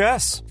 Nice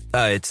dress.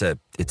 It's a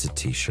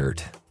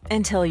t-shirt.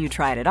 Until you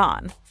tried it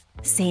on.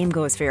 Same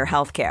goes for your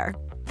healthcare.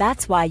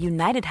 That's why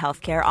United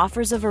Healthcare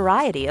offers a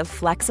variety of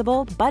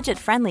flexible,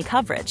 budget-friendly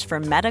coverage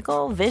for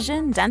medical,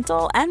 vision,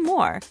 dental, and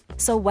more.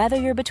 So whether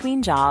you're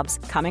between jobs,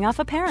 coming off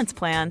a parent's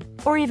plan,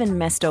 or even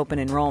missed open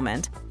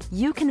enrollment,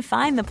 you can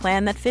find the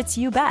plan that fits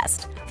you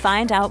best.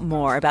 Find out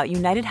more about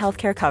United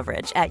Healthcare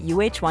coverage at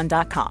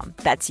uh1.com.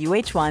 That's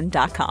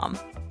uh1.com.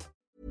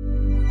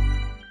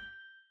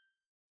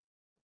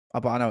 Oh,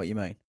 but I know what you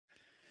mean.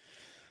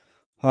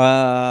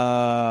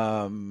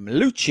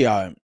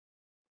 Lucio,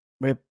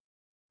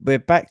 we're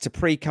back to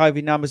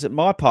pre-COVID numbers at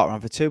my park run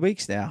for 2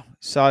 weeks now.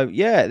 So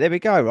yeah, there we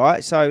go.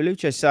 Right. So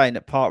Lucio's saying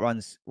that park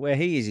runs where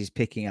he is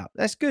picking up.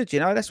 That's good.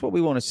 That's what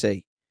we want to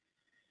see.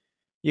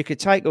 You could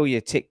take all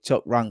your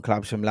TikTok run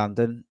clubs from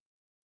London.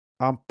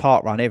 I'm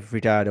park run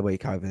every day of the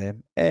week over there.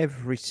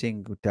 Every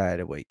single day of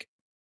the week.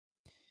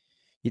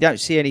 You don't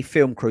see any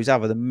film crews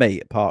other than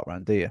me at park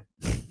run, do you?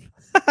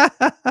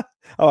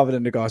 Other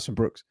than the guys from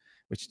Brooks,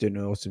 which are doing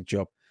an awesome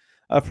job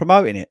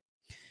promoting it.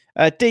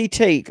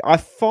 DT, I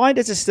find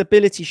as a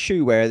stability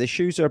shoe wearer, the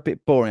shoes are a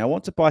bit boring. I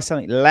want to buy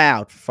something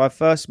loud for my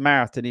first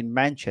marathon in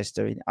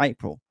Manchester in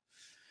April.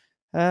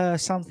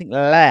 Something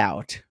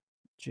loud.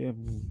 Yeah,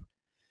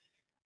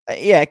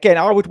 again,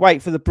 I would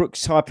wait for the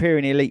Brooks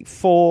Hyperion Elite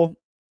 4.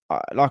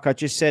 Like I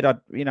just said, I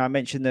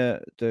mentioned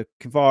the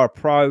Kinvara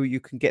Pro.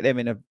 You can get them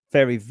in a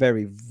very,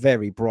 very,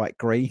 very bright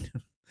green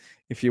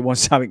if you want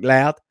something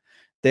loud.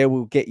 They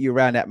will get you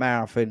around that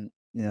marathon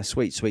in a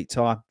sweet, sweet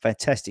time.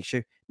 Fantastic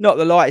shoe. Not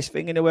the lightest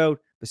thing in the world,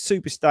 but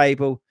super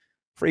stable.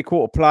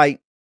 3/4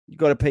 plate. You've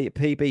got a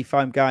PB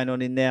foam going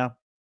on in there.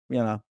 You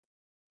know,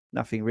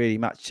 nothing really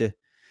much to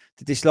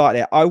dislike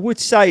there. I would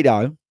say,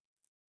 though,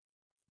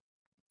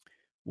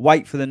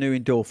 wait for the new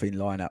endorphin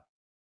lineup.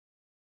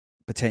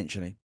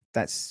 Potentially.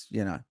 That's,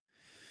 yeah,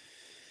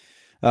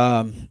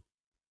 that's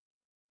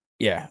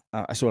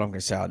all I'm going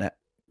to say on that.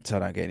 So I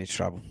don't get into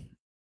trouble.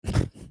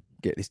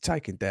 Get this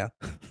taken down.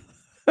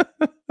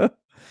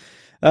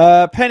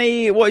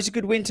 Penny, what is a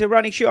good winter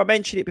running shoe? I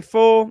mentioned it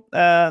before.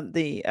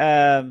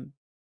 The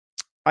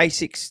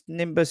Asics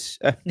Nimbus.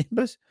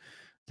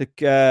 You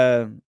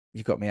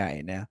got me at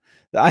it now.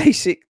 The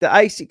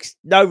Asics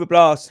Nova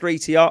Blast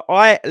 3TR.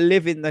 I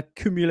live in the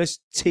Cumulus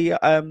TR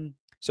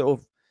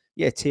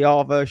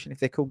version, if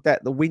they're called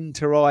that. The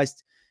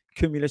winterized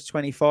Cumulus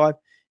 25.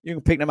 You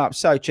can pick them up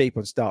so cheap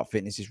on Start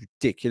Fitness. It's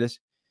ridiculous.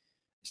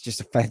 It's just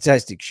a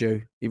fantastic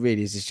shoe. It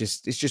really is.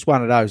 It's just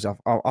one of those.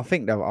 I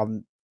think that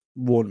I'm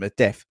worn them to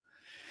death.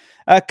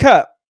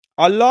 Kurt,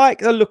 I like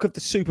the look of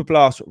the Super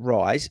Blast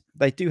Rise.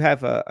 They do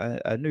have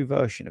a new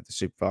version of the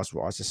Super Blast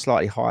Rise, a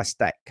slightly higher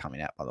stack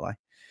coming out, by the way.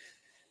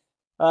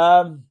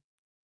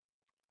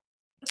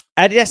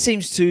 Adidas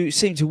seems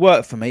to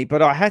work for me,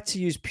 but I had to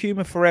use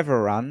Puma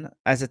Forever Run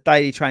as a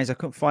daily trainer. I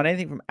couldn't find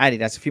anything from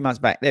Adidas a few months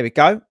back. There we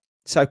go.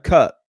 So,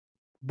 Kurt,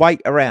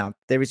 wait around.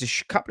 There is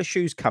a couple of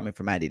shoes coming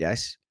from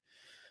Adidas.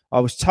 I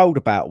was told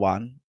about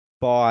one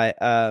by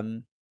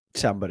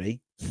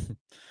somebody,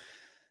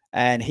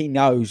 and he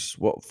knows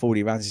what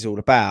 40 Runs is all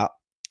about.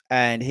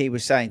 And he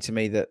was saying to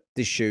me that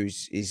this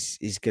shoes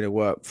is going to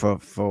work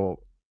for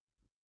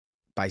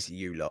basically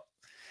you lot.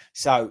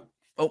 So,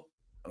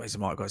 where's the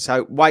mic gone?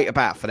 So wait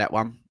about for that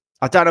one.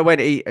 I don't know when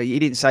he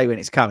didn't say when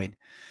it's coming,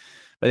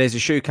 but there's a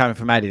shoe coming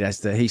from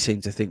Adidas that he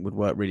seemed to think would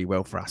work really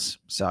well for us.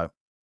 So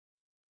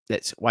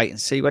let's wait and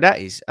see what that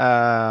is.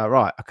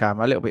 Right. Okay.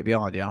 I'm a little bit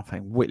behind here. I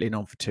think whittling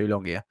on for too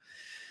long here.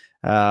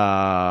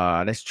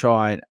 Let's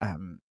try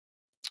and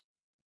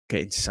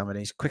get into some of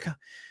these quicker.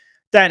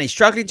 Danny,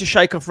 struggling to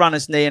shake off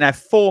runner's knee and have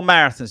 4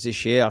 marathons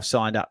this year I've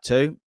signed up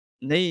to.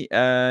 Need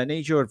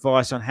your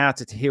advice on how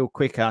to heal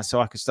quicker so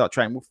I can start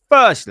training. Well,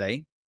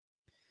 firstly,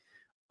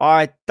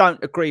 I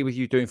don't agree with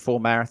you doing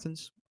 4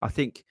 marathons. I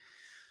think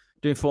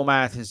doing 4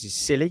 marathons is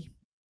silly.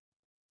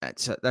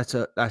 That's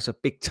a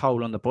big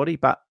toll on the body,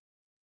 but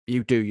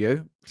you do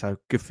you. So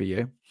good for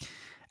you.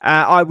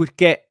 I would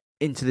get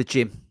into the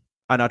gym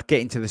and I'd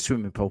get into the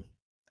swimming pool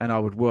and I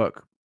would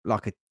work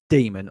like a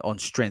demon on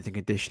strength and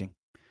conditioning.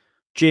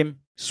 Gym,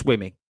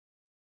 swimming.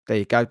 There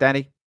you go,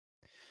 Danny.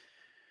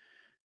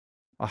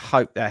 I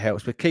hope that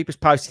helps. But keep us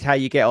posted how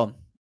you get on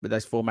with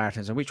those 4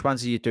 marathons. And which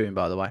ones are you doing,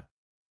 by the way?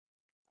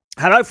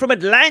 Hello from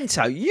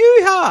Atlanta.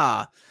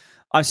 Yeehaw!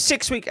 I'm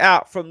 6 weeks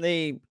out from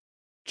the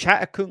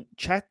Chattanooga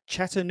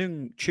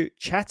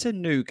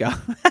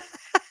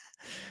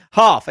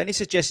half. Any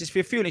suggestions for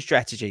your fueling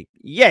strategy?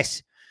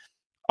 Yes.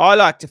 I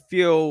like to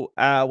fuel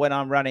when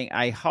I'm running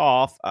a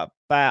half and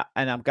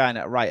I'm going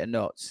at a rate of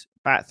knots,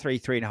 about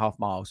 3.5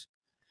 miles.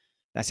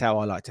 That's how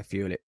I like to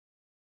fuel it.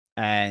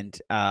 And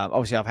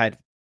obviously I've had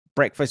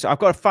breakfast. I've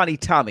got a funny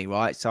tummy,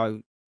 right? So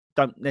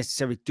don't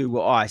necessarily do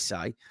what I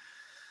say.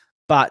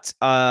 But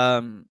I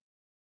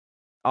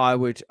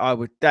would.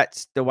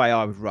 That's the way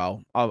I would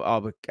roll. I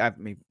would have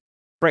me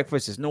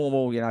breakfast as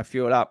normal,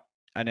 fuel up,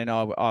 and then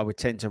I would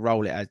tend to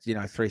roll it as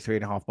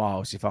 3.5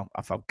 miles if I'm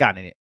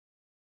gunning it.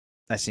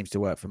 That seems to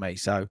work for me.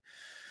 So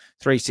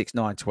 3, 6,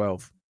 9,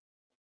 12.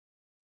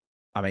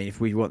 I mean, if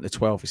we want the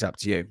 12, it's up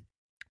to you.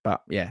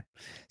 But yeah,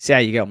 see how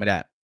you get on with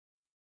that.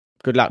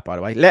 Good luck, by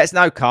the way. Let us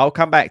know, Carl.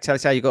 Come back. Tell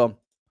us how you got on.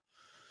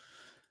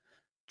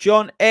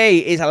 John E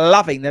is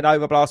loving the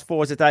Nova Blast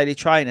 4 as a daily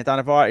trainer. Done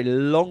a variety of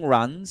long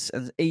runs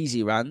and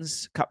easy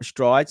runs, a couple of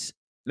strides.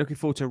 Looking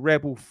forward to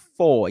Rebel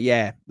 4.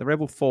 Yeah, the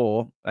Rebel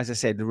 4, as I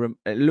said,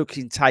 it looks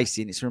and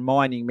tasting. It's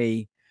reminding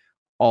me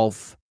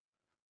of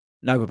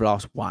Nova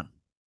Blast 1.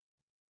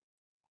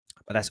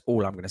 But that's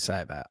all I'm going to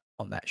say about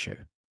on that shoe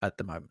at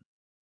the moment.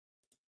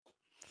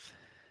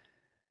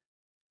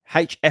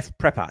 HF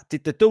Prepper.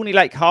 Did the Dorney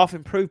Lake half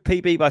improve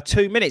PB by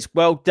 2 minutes?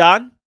 Well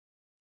done.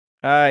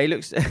 He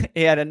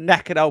had a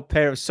knackered old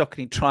pair of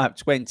Saucony Triumph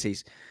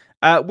 20s.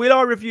 Will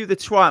I review the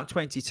Triumph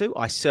 22?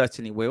 I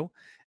certainly will.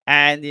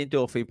 And the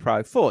Endorphin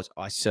Pro 4s?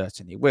 I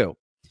certainly will.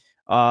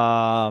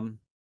 Yeah,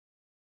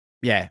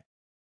 I'm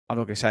not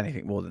going to say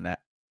anything more than that.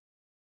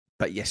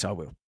 But yes, I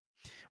will.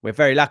 We're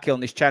very lucky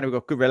on this channel. We've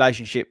got a good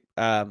relationship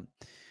with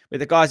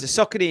the guys at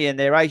Saucony and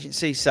their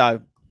agency.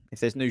 So if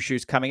there's new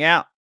shoes coming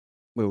out,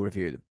 we'll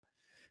review them.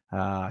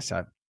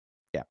 So,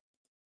 yeah.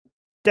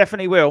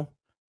 Definitely will.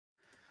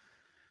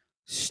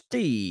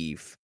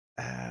 Steve.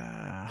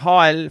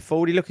 Hi,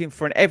 40. Looking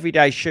for an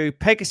everyday shoe.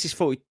 Pegasus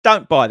 40.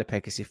 Don't buy the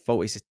Pegasus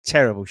 40. It's a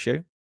terrible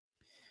shoe.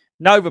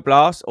 Nova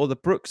Blast or the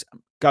Brooks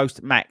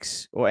Ghost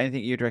Max or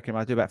anything you'd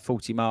recommend. I do about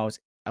 40 miles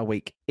a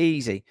week.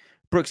 Easy.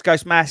 Brooks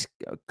Ghost Max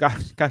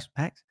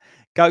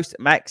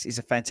is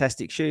a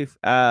fantastic shoe.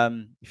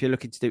 If you're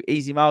looking to do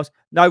easy miles.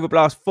 Nova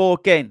Blast 4,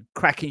 again,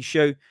 cracking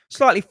shoe.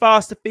 Slightly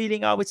faster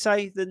feeling, I would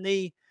say, than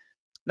the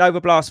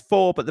Nova Blast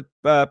 4, but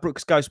the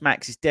Brooks Ghost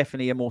Max is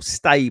definitely a more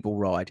stable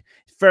ride.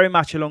 very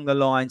much along the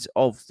lines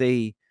of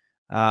the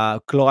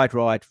glide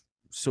ride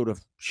sort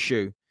of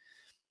shoe.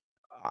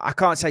 I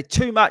can't say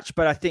too much,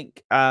 but I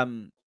think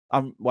I'm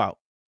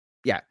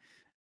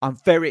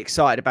very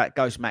excited about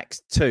Ghost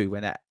Max 2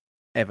 when that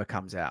ever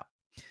comes out.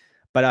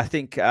 But I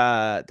think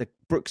the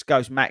Brooks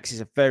Ghost Max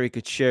is a very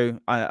good shoe.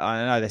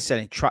 I know they're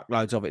selling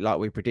truckloads of it like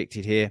we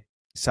predicted here.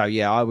 So,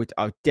 yeah, I would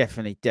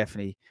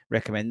definitely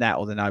recommend that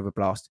or the Nova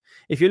Blast.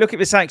 If you're looking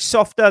for something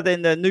softer,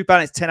 then the New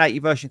Balance 1080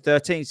 version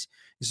 13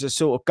 is a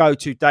sort of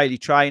go-to daily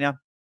trainer.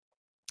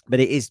 But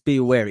be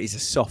aware, it is a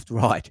soft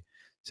ride.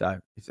 So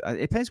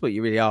it depends what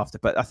you're really after.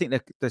 But I think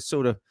the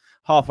sort of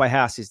halfway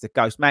house is the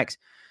Ghost Max.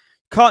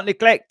 Can't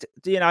neglect,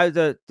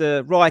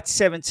 the Ride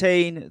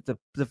 17, the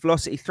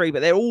Velocity 3, but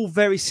they're all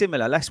very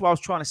similar. That's what I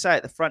was trying to say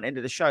at the front end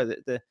of the show,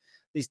 that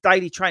these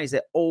daily trainers,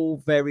 they're all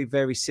very,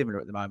 very similar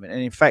at the moment.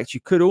 And in fact, you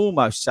could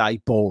almost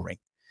say boring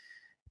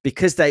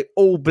because they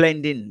all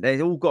blend in.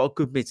 They've all got a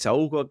good midsole,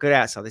 all got a good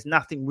outside. There's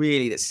nothing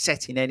really that's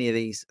setting any of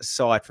these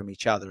aside from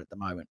each other at the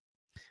moment.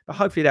 But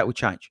hopefully that will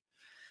change.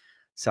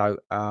 So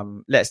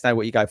let us know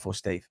what you go for,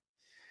 Steve.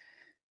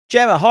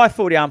 Gemma, hi,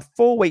 FORDY. I'm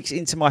 4 weeks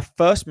into my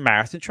first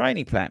marathon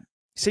training plan.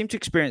 Seem to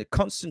experience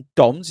constant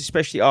DOMs,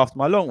 especially after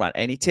my long run.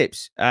 Any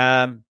tips?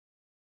 How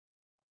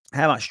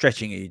much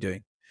stretching are you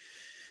doing?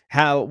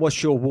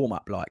 What's your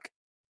warm-up like?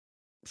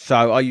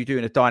 So are you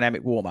doing a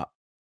dynamic warm-up?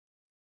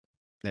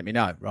 Let me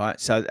know, right?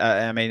 So,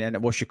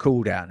 and what's your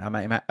cool down?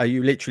 Are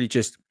you literally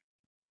just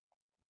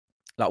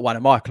like one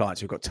of my clients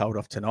who got told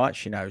off tonight?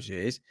 She knows who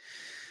it is.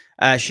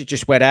 She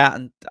just went out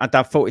and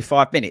done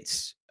 45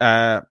 minutes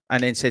and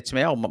then said to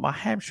me, oh, my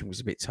hamstring was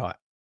a bit tight.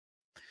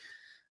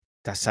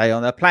 That's say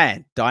on the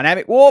plan,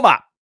 dynamic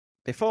warm-up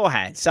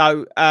beforehand.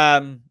 So,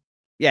 are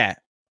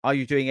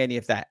you doing any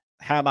of that?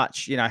 How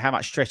much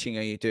stretching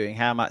are you doing?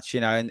 How much,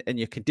 and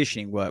your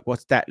conditioning work?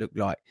 What's that look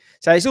like?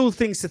 So it's all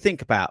things to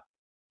think about,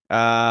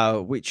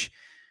 which,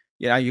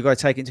 you've got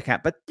to take into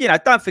account. But,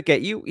 don't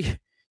forget,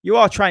 you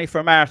are training for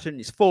a marathon.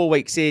 It's 4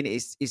 weeks in.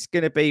 It's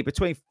going to be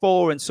between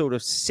 4 and sort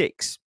of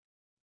 6,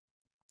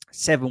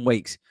 7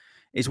 weeks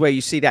is where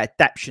you see that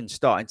adaptation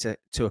starting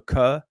to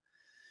occur.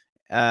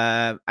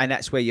 And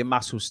that's where your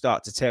muscles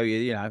start to tell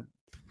you,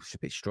 it's a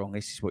bit strong.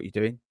 This is what you're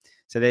doing.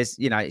 So there's,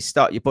 your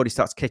body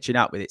starts catching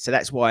up with it. So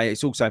that's why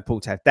it's also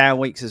important to have down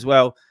weeks as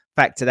well.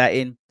 Factor that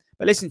in,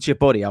 but listen to your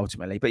body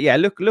ultimately. But yeah,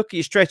 look at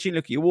your stretching,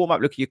 look at your warm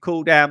up, look at your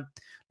cool down,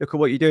 look at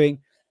what you're doing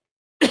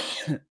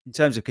in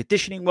terms of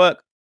conditioning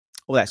work,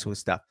 all that sort of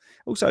stuff.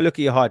 Also look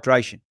at your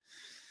hydration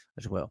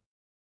as well.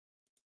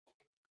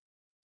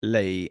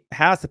 Lee,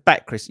 how's the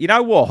back, Chris? You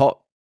know what?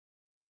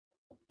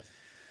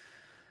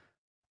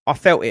 I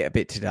felt it a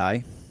bit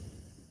today,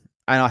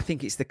 and I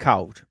think it's the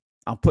cold.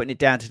 I'm putting it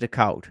down to the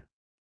cold.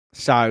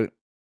 So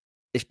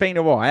it's been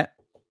all right.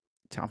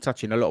 I'm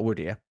touching a lot of wood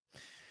here.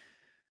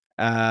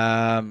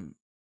 But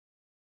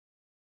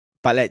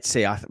let's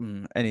see.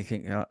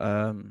 Anything?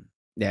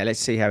 Let's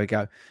see how we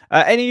go.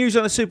 Any news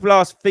on the Super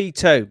Blast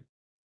V2?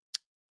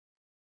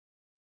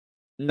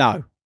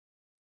 No,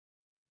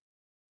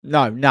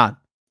 none.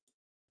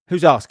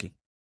 Who's asking?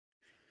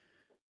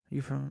 Are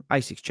you from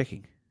ASICS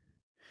checking?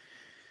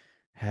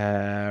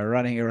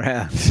 Running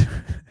around.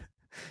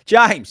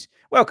 James.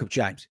 Welcome,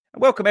 James.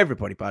 And welcome,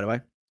 everybody, by the way,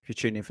 if you're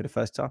tuning in for the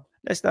first time.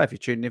 Let us know if you're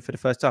tuning in for the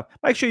first time.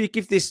 Make sure you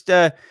give this,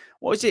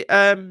 what is it?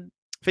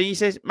 Thingy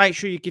says, make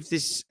sure you give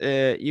this,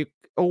 you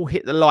all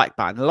hit the like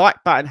button. The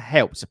like button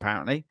helps,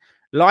 apparently.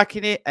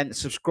 Liking it and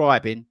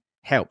subscribing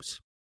helps.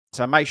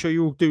 So make sure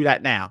you all do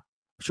that now.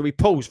 Shall we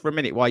pause for a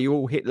minute while you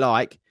all hit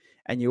like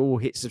and you all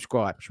hit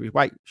subscribe? Shall we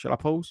wait? Shall I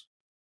pause?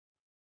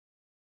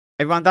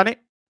 Everyone done it?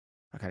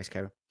 Okay, let's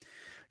go.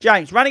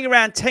 James, running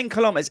around 10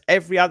 kilometers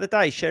every other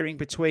day, sharing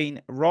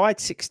between Ride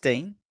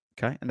 16,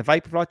 and the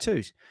Vaporfly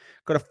 2s.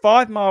 Got a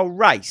 5-mile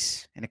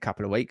race in a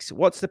couple of weeks.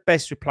 What's the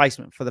best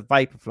replacement for the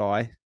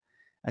Vaporfly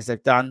as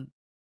they've done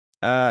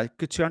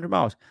good 200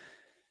 miles?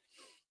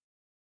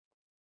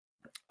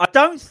 I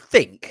don't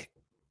think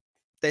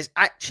there's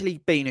actually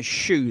been a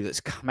shoe that's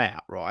come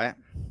out, right,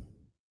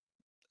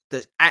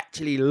 that's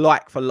actually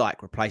like for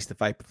like replaced the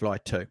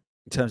Vaporfly 2 in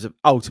terms of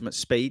ultimate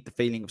speed, the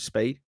feeling of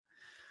speed.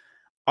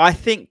 I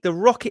think the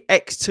Rocket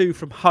X2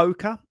 from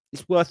Hoka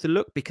is worth a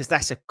look because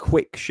that's a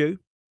quick shoe.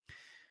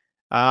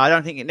 I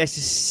don't think it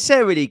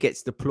necessarily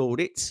gets the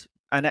plaudits,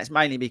 and that's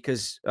mainly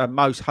because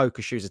most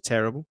Hoka shoes are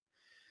terrible.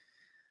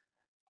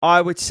 I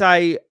would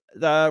say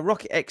the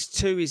Rocket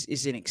X2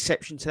 is an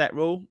exception to that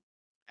rule,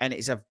 and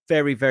it's a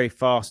very, very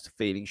fast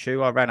feeling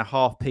shoe. I ran a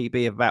half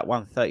PB of about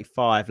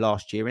 135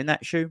 last year in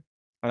that shoe,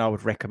 and I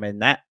would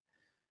recommend that.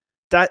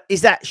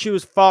 Is that shoe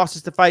as fast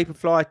as the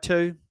Vaporfly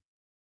 2?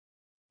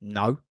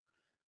 No.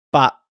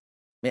 But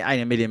it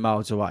ain't a million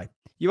miles away.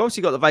 You've also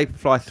got the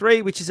Vaporfly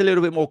 3, which is a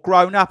little bit more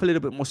grown up, a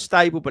little bit more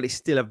stable, but it's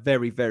still a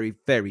very, very,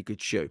 very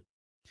good shoe.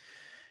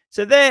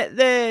 So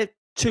they're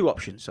two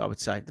options, I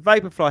would say. The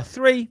Vaporfly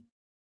 3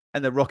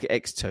 and the Rocket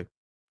X2.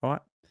 All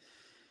right.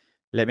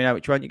 Let me know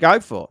which one you go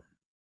for.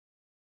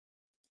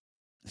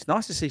 It's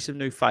nice to see some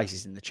new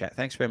faces in the chat.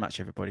 Thanks very much,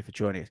 everybody, for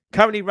joining us.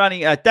 Currently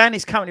running, Dan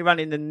is currently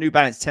running the New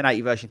Balance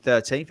 1080 version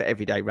 13 for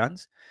everyday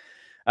runs.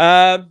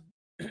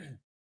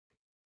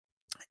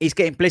 He's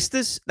getting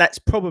blisters. That's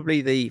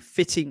probably the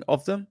fitting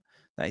of them.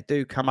 They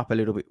do come up a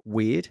little bit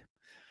weird.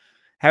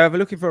 However,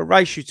 looking for a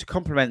race shoe to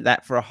complement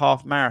that for a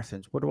half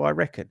marathon. What do I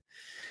reckon?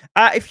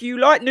 If you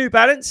like New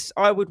Balance,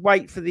 I would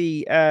wait for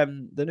the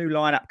new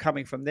lineup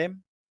coming from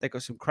them. They've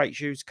got some crate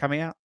shoes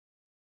coming out.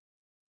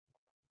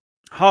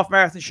 Half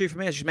marathon shoe for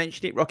me, I just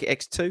mentioned it. Rocket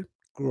X2,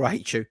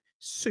 great shoe,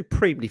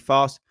 supremely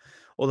fast.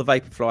 Or the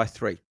Vaporfly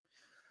 3.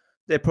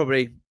 They're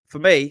probably, for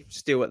me,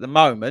 still at the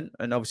moment,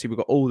 and obviously we've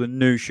got all the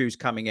new shoes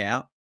coming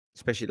out,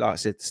 especially, like I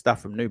said,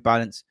 stuff from New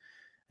Balance,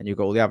 and you've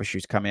got all the other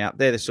shoes coming out.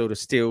 They're the sort of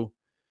still,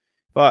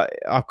 but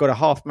I've got a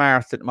half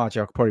marathon. I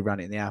could probably run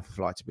it in the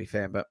Alphafly, to be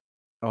fair, but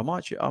I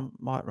might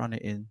run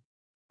it in,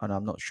 and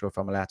I'm not sure if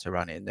I'm allowed to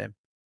run it in them.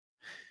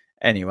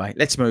 Anyway,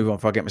 let's move on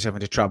before I get myself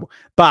into trouble.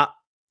 But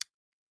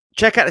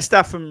check out the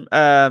stuff from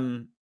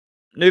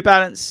New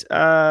Balance,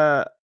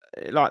 like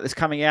that's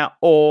coming out,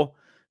 or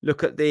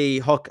look at the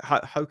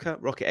Hoka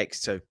Rocket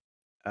X2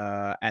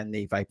 and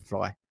the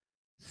Vaporfly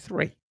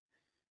 3.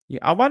 Yeah,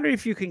 I wonder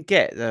if you can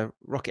get the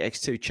Rocket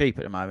X2 cheap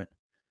at the moment.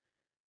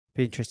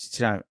 Be interested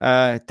to know.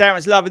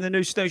 Darren's loving the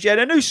new snoods. Yeah,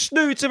 the new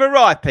snoods have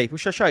arrived, people.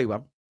 Shall I show you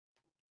one?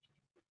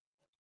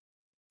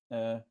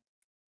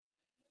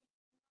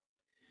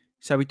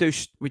 So we do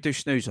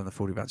snooze on the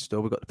 40 Run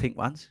store. We've got the pink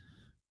ones.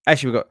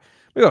 Actually,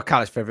 we've got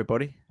colours for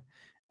everybody.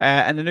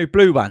 And the new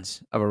blue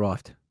ones have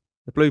arrived.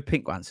 The blue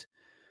pink ones.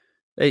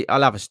 I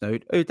love a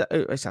snood.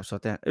 It's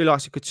upside down. Who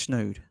likes a good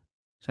snood?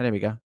 So there we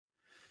go.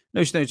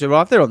 New snoods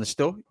arrived. They're on the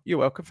store. You're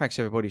welcome. Thanks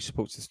everybody who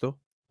supports the store.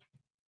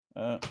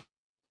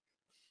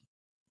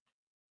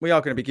 We are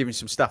going to be giving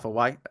some stuff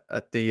away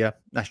at the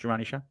National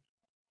Running Show.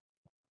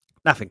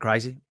 Nothing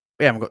crazy.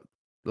 We haven't got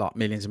like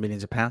millions and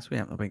millions of pounds. We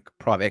haven't been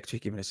private equity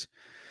giving us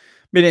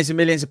millions and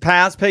millions of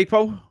pounds,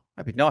 people.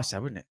 That'd be nice, though,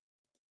 wouldn't it?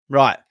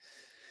 Right.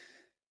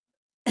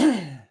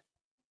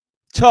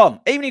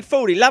 Tom, evening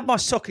 40. Love my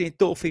Saucony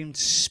Endorphin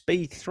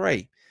Speed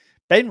 3.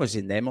 Ben was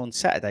in them on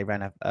Saturday,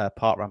 ran a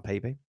park run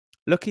PB.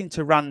 Looking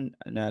to run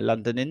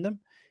London in them.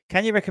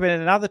 Can you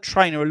recommend another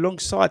trainer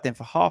alongside them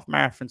for half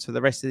marathons for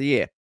the rest of the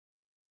year?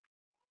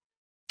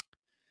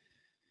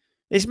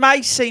 This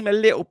may seem a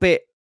little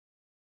bit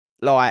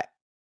like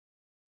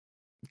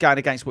going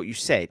against what you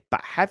said,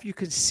 but have you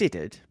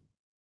considered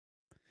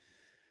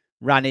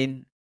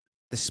running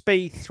the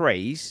Speed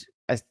 3s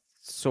as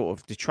sort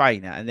of the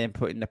trainer and then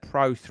putting the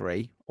Pro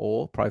 3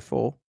 or Pro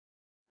 4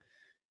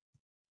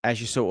 as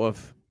your sort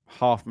of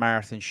half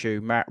marathon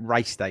shoe,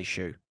 race day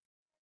shoe?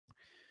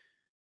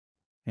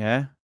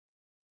 Yeah.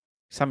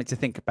 Something to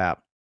think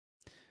about.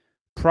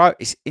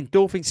 It's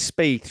Endorphin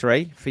Speed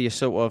 3 for your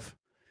sort of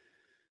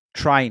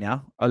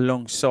trainer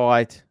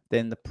alongside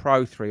then the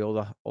Pro 3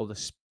 or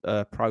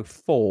the Pro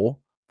 4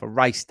 for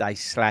race day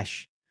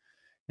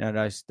 /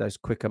 those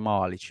quicker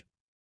mileage.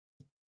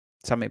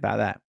 Something about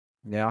that.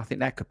 Yeah, I think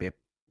that could be a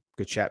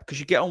good chat because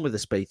you get on with the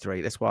Speed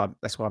 3. That's why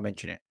I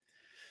mention it.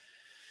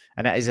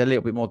 And that is a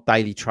little bit more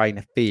daily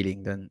trainer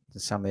feeling than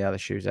some of the other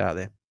shoes out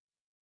there.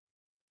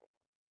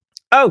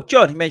 Oh,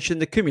 John, he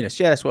mentioned the Cumulus.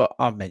 Yeah, that's what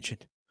I've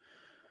mentioned.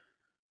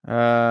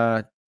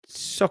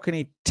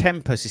 Saucony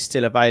Tempest is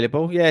still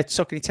available. Yeah,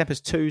 Saucony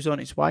Tempest 2's on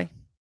its way.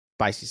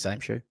 Basically same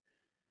shoe.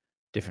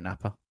 Different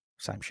upper.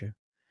 Same shoe.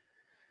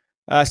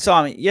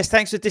 Simon, yes,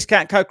 thanks for the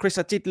discount code, Chris.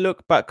 I did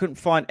look, but couldn't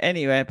find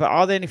anywhere. But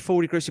are there any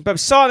 40 groups in Birmingham?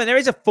 Simon, there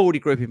is a 40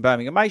 group in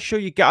Birmingham. Make sure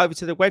you get over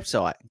to the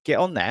website. Get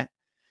on that.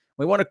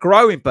 We want to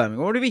grow in Birmingham.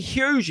 We want to be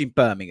huge in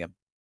Birmingham.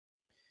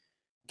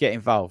 Get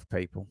involved,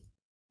 people.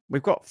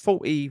 We've got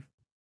 40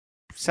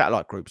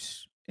 satellite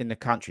groups in the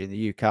country, in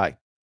the UK.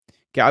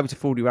 Get over to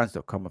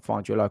fordyruns.com and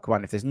find your local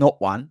one. If there's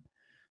not one,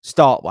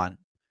 start one.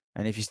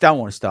 And if you don't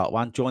want to start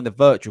one, join the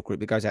virtual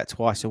group that goes out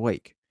twice a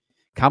week.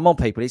 Come on,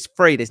 people. It's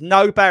free. There's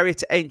no barrier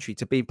to entry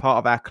to being part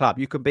of our club.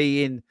 You can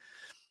be in...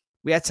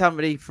 We had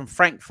somebody from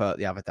Frankfurt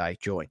the other day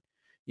join.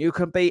 You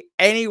can be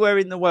anywhere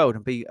in the world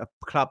and be a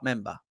club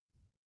member.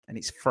 And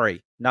it's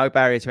free. No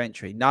barrier to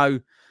entry. No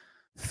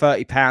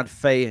 £30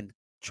 fee and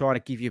trying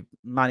to give you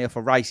money off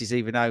of races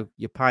even though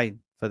you're paying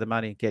for the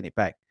money and getting it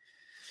back.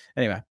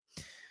 Anyway,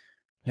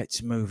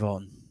 let's move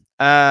on.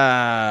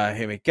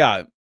 Here we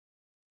go.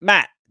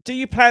 Matt, do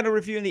you plan on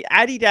reviewing the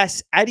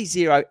Adidas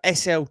Adizero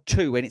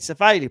SL2 when it's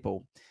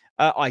available?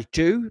 I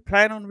do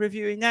plan on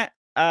reviewing that.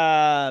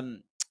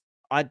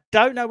 I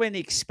don't know when the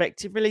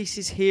expected release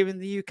is here in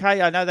the UK.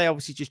 I know they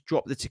obviously just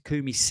dropped the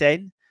Takumi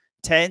Sen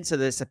 10, so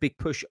there's a big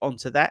push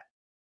onto that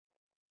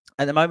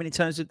at the moment in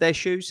terms of their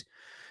shoes.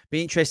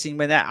 Be interesting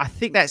when that... I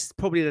think that's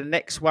probably the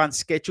next one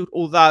scheduled,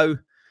 although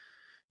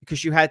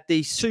because you had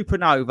the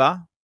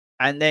Supernova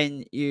and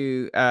then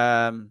you...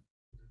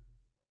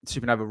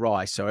 Supernova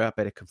Rise, sorry, I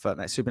better confirm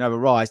that. Supernova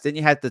Rise. Then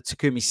you had the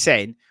Takumi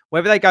Sen.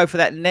 Whether they go for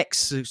that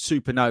next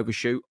Supernova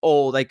shoe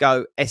or they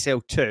go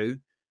SL2,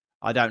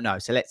 I don't know.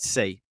 So let's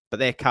see. But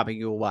they're coming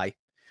your way.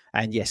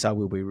 And yes, I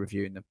will be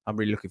reviewing them. I'm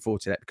really looking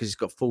forward to that because it's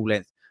got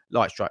full-length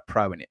Light Strike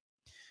Pro in it.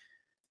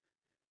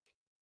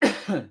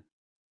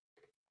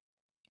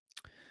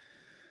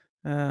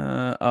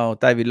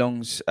 David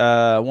Long's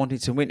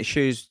wanted some winter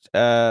shoes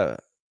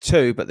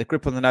too, but the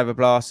grip on the Nova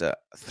Blast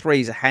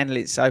 3s are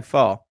handling it so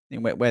far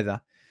in wet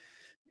weather.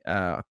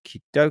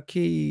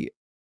 Kidoki.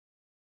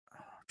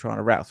 Trying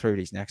to rattle through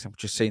these now because I'm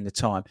just seeing the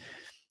time.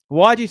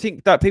 Why do you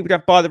think that people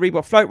don't buy the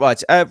Reebok float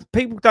rides?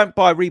 People don't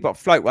buy Reebok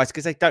float rides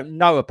because they don't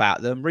know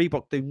about them.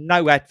 Reebok do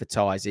no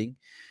advertising.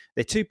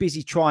 They're too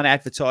busy trying to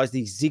advertise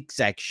these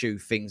zigzag shoe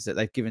things that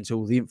they've given to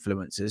all the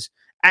influencers.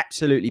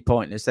 Absolutely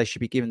pointless. They should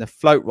be giving the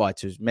float ride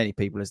to as many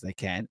people as they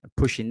can and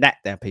pushing that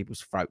down people's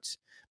throats.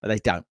 But they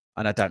don't.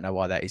 And I don't know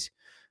why that is.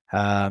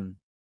 Yeah,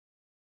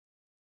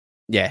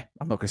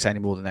 I'm not going to say any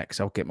more than that because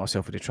I'll get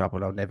myself into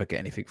trouble. I'll never get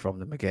anything from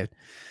them again.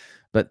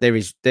 But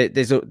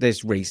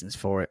there's reasons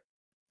for it,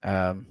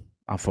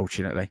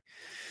 unfortunately.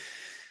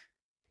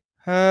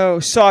 Oh,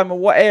 Simon,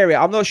 what area?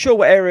 I'm not sure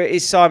what area it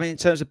is, Simon, in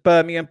terms of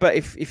Birmingham. But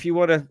if you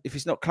want to, if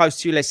it's not close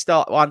to you, let's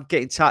start one.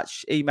 Get in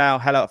touch. Email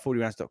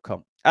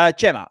hello@fordyrounds.com.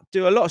 Gemma,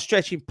 do a lot of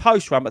stretching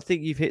post run, but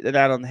think you've hit the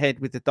nail on the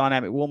head with the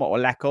dynamic warm up or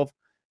lack of.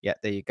 Yeah,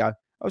 there you go.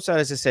 Also,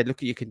 as I said,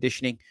 look at your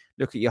conditioning,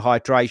 look at your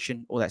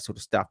hydration, all that sort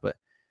of stuff. But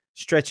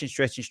stretching.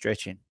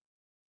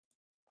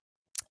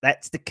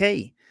 That's the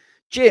key.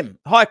 Jim,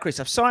 hi Chris,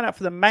 I've signed up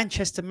for the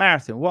Manchester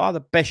Marathon. What are the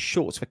best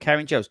shorts for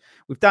carrying gels?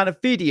 We've done a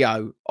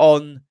video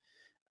on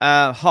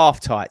half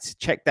tights.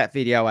 Check that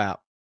video out.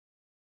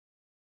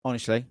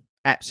 Honestly,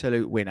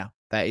 absolute winner.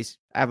 That is.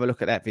 Have a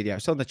look at that video.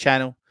 It's on the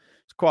channel.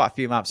 It's quite a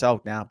few months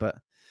old now, but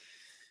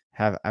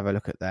have a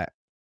look at that.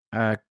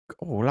 I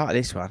like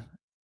this one.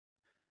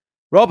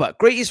 Robert,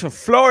 greetings from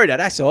Florida.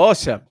 That's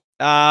awesome.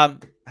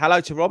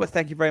 Hello to Robert.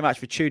 Thank you very much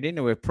for tuning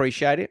in. We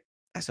appreciate it.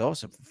 That's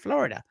awesome. From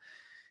Florida.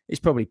 He's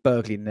probably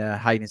burgling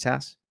Hayden's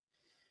house.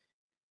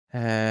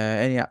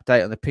 Any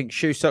update on the pink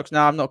shoe socks?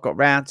 No, I've not got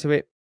round to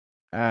it.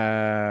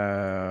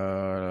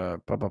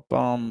 I'm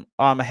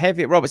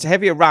Robert's a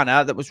heavier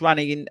runner that was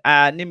running in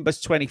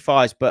Nimbus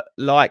 25s, but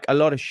like a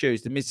lot of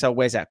shoes, the midsole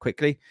wears out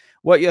quickly.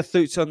 What are your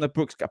thoughts on the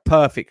Brooks? A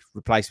perfect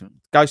replacement.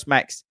 Ghost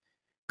Max.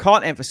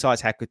 Can't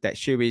emphasize how good that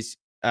shoe is.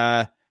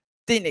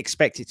 Didn't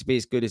expect it to be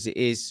as good as it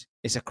is.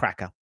 It's a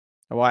cracker.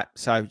 All right.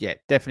 So, yeah,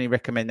 definitely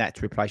recommend that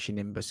to replace your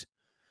Nimbus.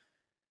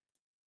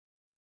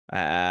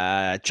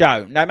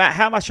 Joe, no matter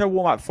how much I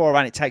warm up before I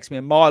run, it takes me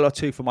a mile or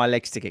two for my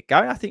legs to get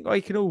going. I think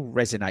you can all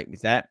resonate with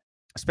that,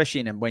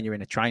 especially when you're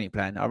in a training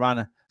plan. I run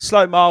a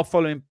slow mile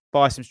following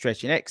by some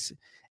stretching.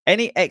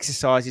 Any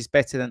exercise is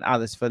better than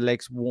others for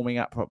legs warming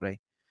up properly.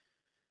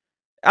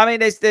 I mean,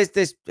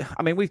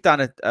 we've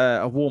done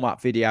a warm-up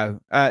video.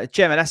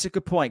 Gemma, that's a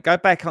good point. Go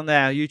back on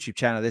our YouTube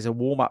channel. There's a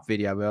warm-up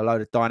video with a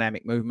load of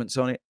dynamic movements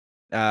on it.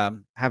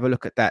 Have a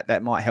look at that.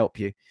 That might help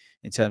you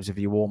in terms of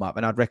your warm-up.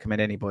 And I'd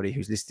recommend anybody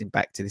who's listening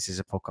back to this as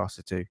a podcast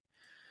to do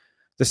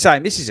the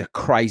same. This is a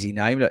crazy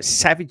name. Look,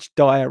 Savage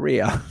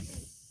Diarrhea. A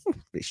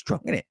bit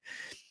strong, isn't it?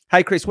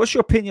 Hey, Chris, what's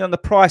your opinion on the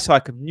price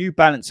hike of New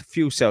Balance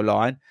fuel cell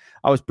line?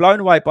 I was blown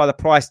away by the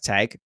price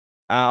tag.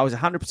 I was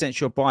 100%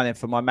 sure buying them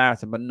for my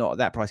marathon, but not at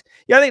that price.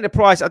 Yeah, I think the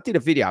price, I did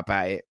a video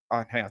about it.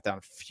 I think I've done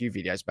a few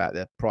videos about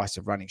the price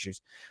of running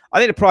shoes. I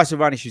think the price of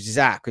running shoes is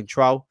out of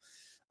control.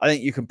 I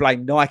think you can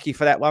blame Nike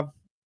for that one.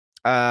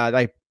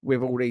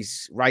 With all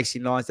these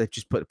racing lines, they've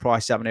just put the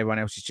price up and everyone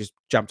else has just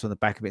jumped on the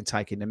back of it and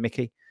taken the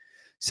mickey.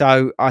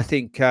 So I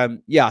think, I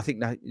think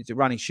the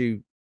running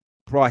shoe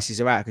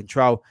prices are out of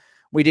control.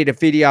 We did a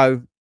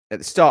video at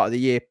the start of the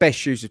year, best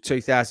shoes of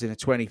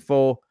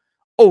 2024.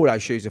 All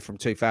those shoes are from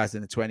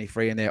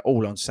 2023 and they're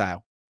all on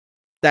sale.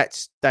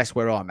 That's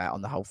where I'm at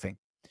on the whole thing.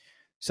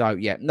 So,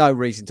 yeah, no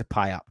reason to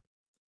pay up.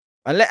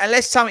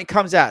 Unless something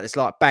comes out that's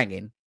like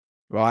banging,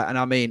 right? And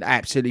I mean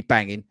absolutely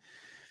banging.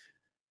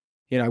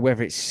 You know,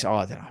 whether it's,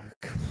 I don't know,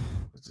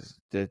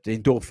 the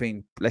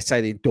endorphin, let's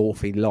say the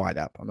endorphin light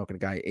up. I'm not going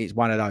to go, it's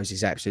one of those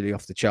is absolutely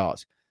off the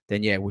charts.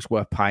 Then, yeah, it was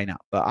worth paying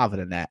up. But other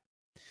than that,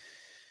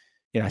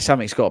 you know,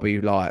 something's got to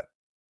be like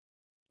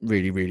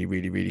really, really,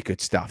 really, really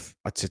good stuff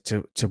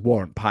to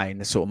warrant paying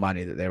the sort of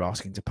money that they're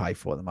asking to pay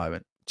for at the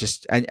moment.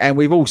 And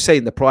we've all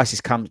seen the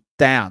prices come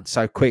down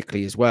so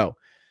quickly as well.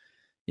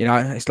 You know,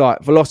 it's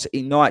like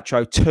Velocity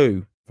Nitro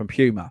 2 from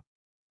Puma.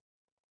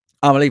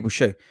 Unbelievable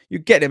shoe. You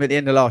get them at the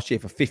end of last year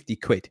for 50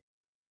 quid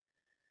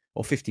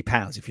or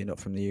 £50 if you're not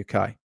from the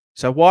UK.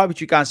 So why would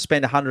you go and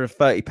spend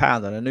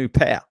 £130 on a new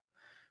pair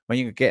when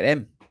you can get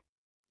them?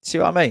 See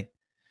what I mean?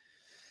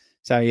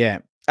 So, yeah.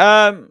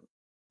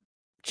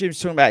 Jim's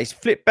talking about his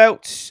flip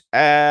belts.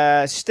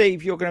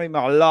 Steve, you're going to be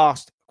my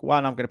last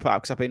one I'm going to put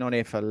up because I've been on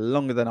here for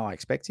longer than I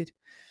expected.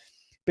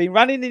 Been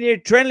running in the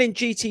Adrenaline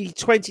GT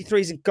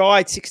 23s and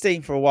Guide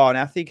 16 for a while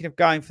now. Thinking of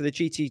going for the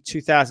GT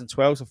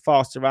 2012s for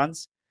faster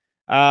runs.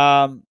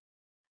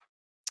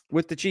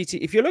 With the GT,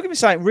 if you're looking for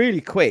something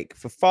really quick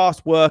for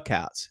fast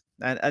workouts,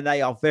 and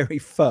they are very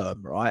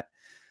firm, right?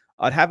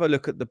 I'd have a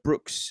look at the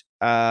Brooks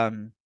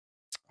Hyperion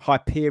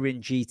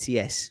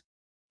GTS.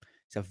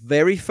 It's a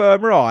very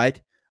firm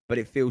ride, but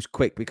it feels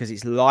quick because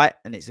it's light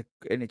and it's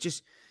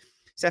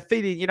that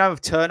feeling, you know,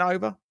 of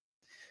turnover.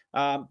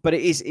 But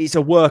it's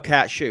a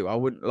workout shoe. I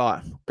wouldn't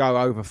like go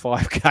over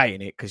 5K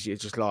in it because you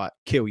just like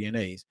kill your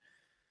knees.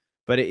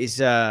 But it is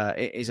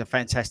a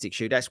fantastic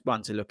shoe. That's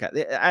one to look at.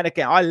 And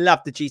again, I love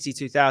the GT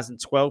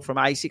 2012 from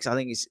Asics. I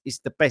think it's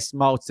the best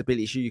mild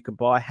stability shoe you can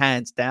buy,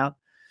 hands down.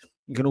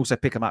 You can also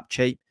pick them up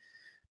cheap.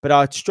 But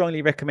I'd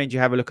strongly recommend you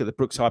have a look at the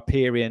Brooks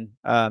Hyperion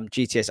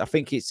GTS. I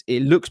think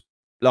it looks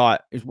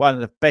like it's one of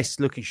the best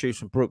looking shoes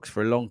from Brooks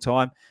for a long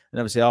time. And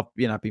obviously,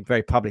 I've been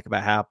very public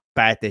about how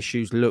bad their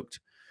shoes looked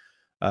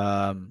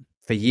for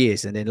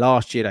years. And then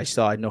last year, they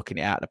started knocking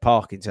it out of the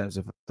park in terms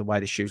of the way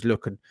the shoes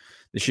look. And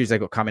the shoes they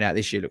got coming out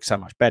this year look so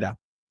much better.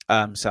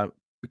 So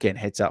again,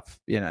 heads up,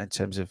 in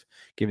terms of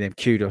giving them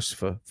kudos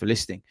for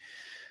listening.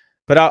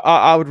 But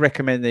I would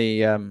recommend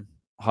the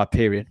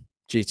Hyperion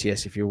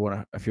GTS if you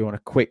want a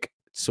quick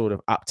sort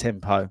of up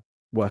tempo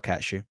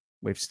workout shoe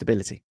with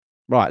stability.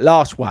 Right,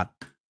 last one,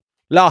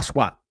 because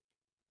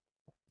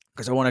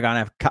I want to go and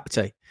have a cup of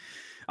tea.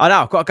 I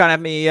know I've got to go and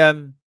have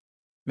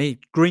me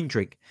green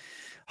drink.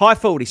 Hi,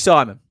 FORDY,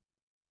 Simon.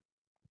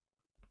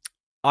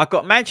 I've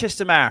got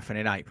Manchester Marathon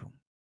in April.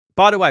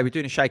 By the way, we're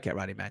doing a shakeout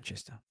run in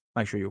Manchester.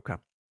 Make sure you'll come.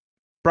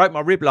 Broke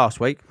my rib last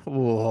week.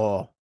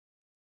 Oh.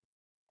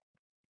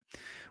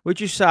 What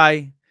would you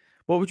say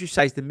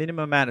is the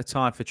minimum amount of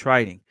time for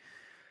training?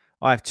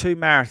 I have 2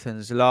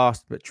 marathons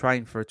last, but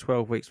train for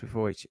 12 weeks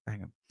before each.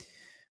 Hang on.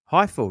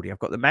 Hi, FORDY. I've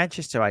got the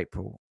Manchester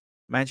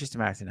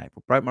Marathon in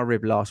April. Broke my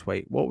rib last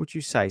week. What would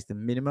you say is the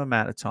minimum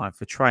amount of time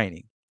for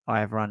training? I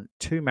have run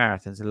 2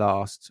 marathons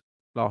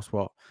last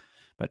what?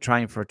 But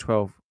train for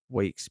 12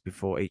 weeks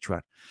before each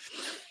run.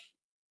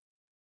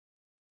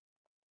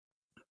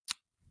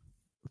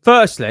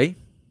 Firstly,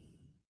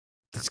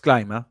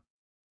 disclaimer,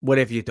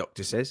 whatever your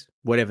doctor says,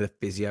 whatever the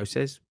physio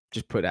says,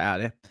 just put that out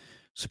there.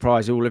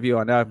 Surprise all of you.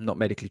 I know I'm not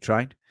medically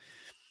trained.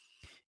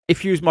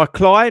 If you was my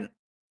client,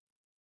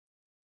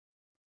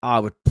 I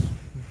would.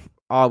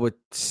 Well,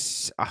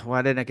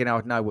 then again, I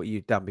would know what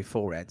you've done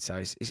beforehand.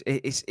 So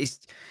it's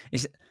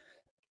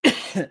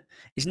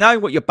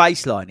knowing what your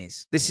baseline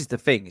is. This is the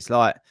thing. It's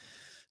like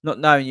not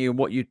knowing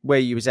where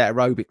you was at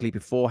aerobically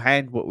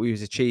beforehand, what we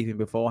was achieving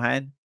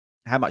beforehand,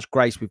 how much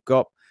grace we've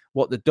got,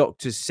 what the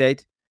doctors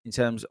said in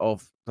terms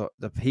of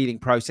the healing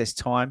process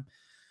time.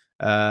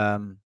 I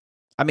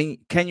mean,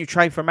 can you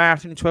train for a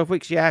marathon in 12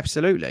 weeks? Yeah,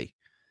 absolutely.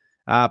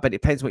 But it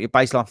depends what your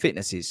baseline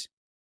fitness is.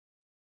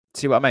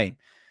 See what I mean?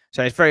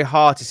 So it's very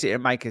hard to sit here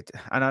and make it.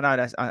 And I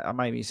know I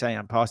may be saying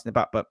I'm passing the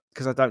buck, but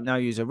because I don't know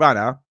you as a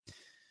runner,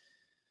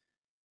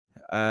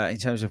 in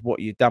terms of what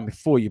you've done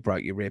before you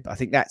broke your rib, I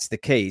think that's the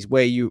key. Is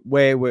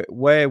where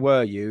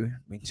were you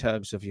in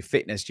terms of your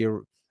fitness?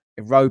 Your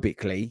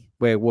aerobically,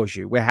 where was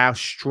you? How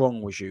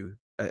strong was you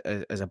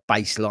as a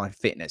baseline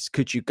fitness?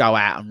 Could you go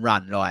out and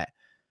run like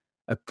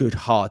a good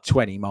hard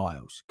 20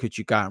 miles? Could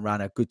you go and run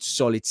a good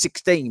solid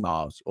 16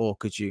 miles? Or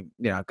could you,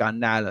 go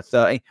and nail a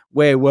 30?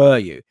 Where were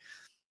you?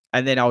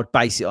 And then I would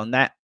base it on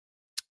that.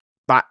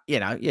 But,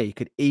 you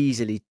could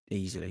easily,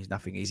 there's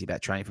nothing easy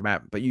about training for a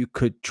marathon, but you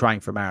could train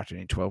for a marathon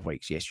in 12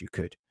 weeks. Yes, you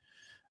could.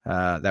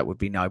 That would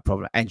be no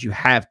problem. And you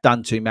have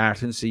done 2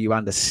 marathons, so you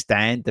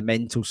understand the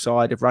mental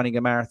side of running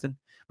a marathon,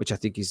 which I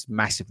think is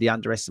massively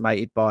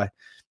underestimated by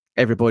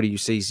everybody who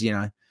sees,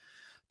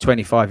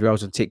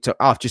 25-year-olds on TikTok.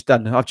 I've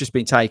just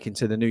been taken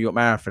to the New York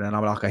Marathon and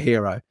I'm like a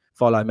hero.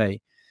 Follow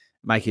me.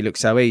 Make it look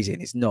so easy.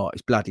 And it's not.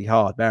 It's bloody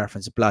hard.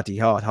 Marathons are bloody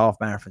hard. Half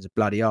marathons are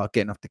bloody hard.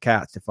 Getting off the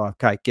couch to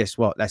 5K. Guess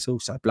what? That's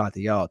also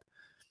bloody hard.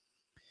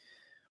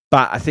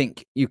 But I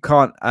think you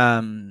can't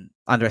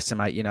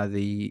underestimate,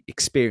 the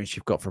experience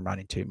you've got from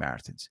running 2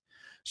 marathons.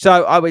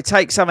 So I would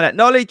take some of that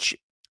knowledge,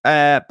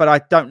 but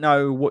I don't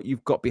know what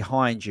you've got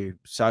behind you.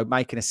 So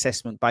make an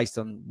assessment based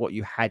on what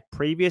you had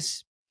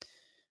previous.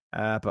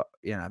 But,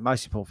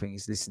 most important thing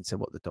is listen to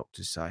what the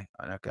doctors say.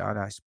 I know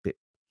it's a bit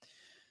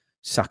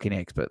sucking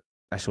eggs, but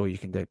that's all you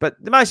can do. But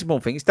the most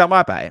important thing is don't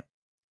worry about it,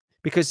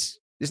 because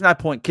there's no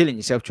point killing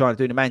yourself trying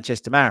to do the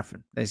Manchester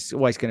Marathon. There's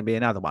always going to be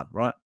another one,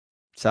 right?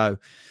 So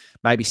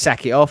maybe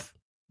sack it off,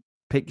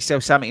 pick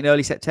yourself something in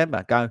early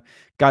September.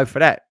 Go for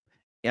that.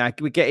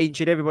 We get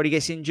injured. Everybody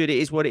gets injured. It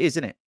is what it is,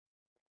 isn't it?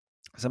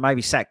 So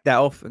maybe sack that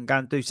off and go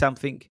and do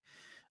something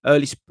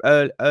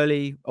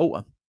early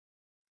autumn.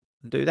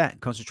 And do that and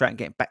concentrate on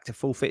getting back to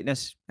full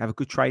fitness. Have a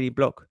good training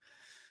block.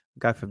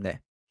 Go from there.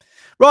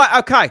 Right,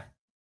 okay.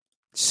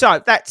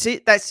 So that's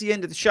it. That's the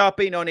end of the show. I've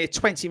been on here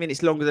 20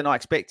 minutes longer than I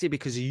expected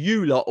because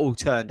you lot all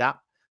turned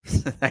up.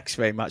 Thanks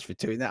very much for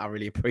doing that. I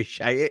really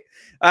appreciate it.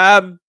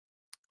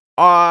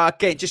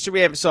 Again, just to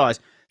re-emphasise,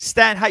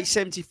 Stan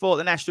H74 at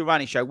the National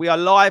Running Show. We are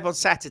live on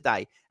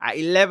Saturday at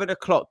 11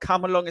 o'clock.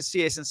 Come along and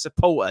see us and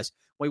support us.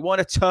 We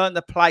want to turn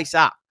the place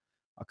up.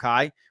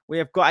 Okay? We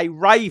have got a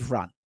rave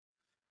run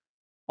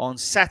on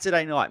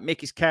Saturday night.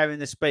 Mick is carrying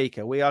the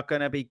speaker. We are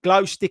going to be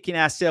glow sticking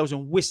ourselves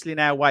and whistling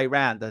our way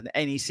around an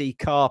NEC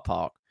car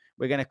park.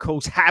 We're going to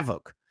cause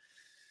havoc.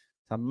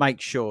 So make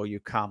sure you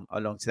come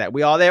along to that.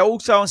 We are there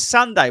also on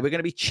Sunday. We're going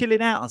to be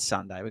chilling out on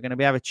Sunday. We're going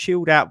to have a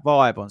chilled out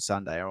vibe on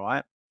Sunday, all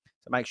right?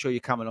 So make sure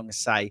you come along and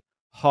say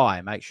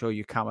hi. Make sure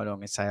you come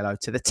along and say hello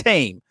to the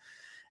team.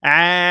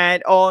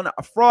 And on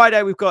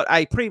Friday, we've got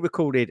a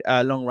pre-recorded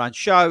long-run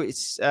show.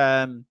 It's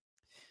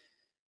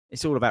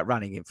all about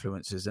running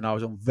influencers, and I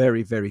was on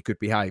very, very good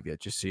behaviour,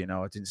 just so you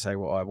know. I didn't say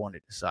what I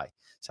wanted to say.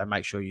 So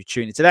make sure you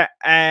tune into that.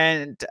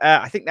 And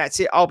I think that's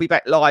it. I'll be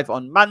back live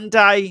on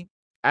Monday.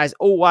 As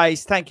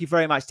always, thank you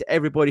very much to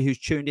everybody who's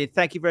tuned in.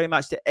 Thank you very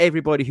much to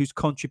everybody who's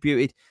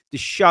contributed. The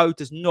show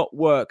does not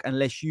work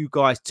unless you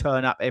guys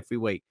turn up every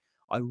week.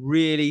 I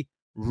really,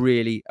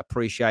 really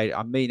appreciate it.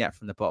 I mean that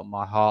from the bottom of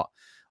my heart.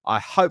 I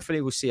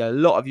hopefully will see a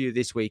lot of you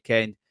this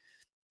weekend.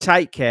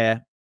 Take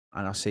care,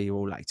 and I'll see you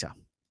all later.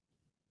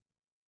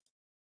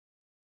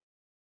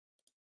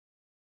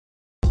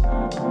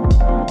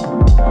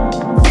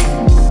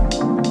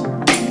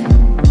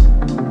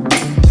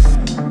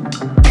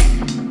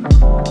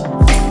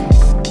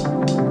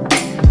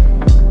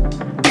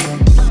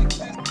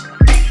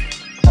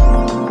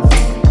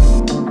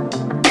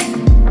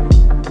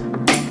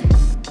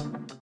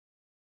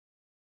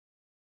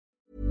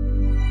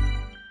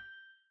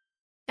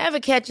 Ever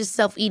catch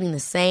yourself eating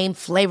the same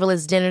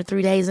flavorless dinner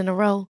 3 days in a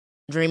row?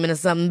 Dreaming of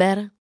something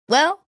better?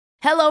 Well,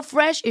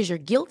 HelloFresh is your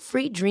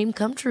guilt-free dream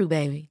come true,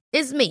 baby.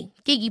 It's me,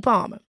 Keke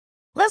Palmer.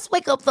 Let's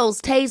wake up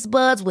those taste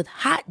buds with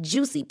hot,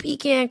 juicy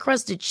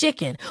pecan-crusted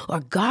chicken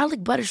or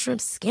garlic butter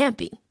shrimp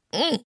scampi.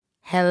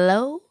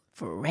 Hello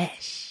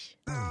Fresh.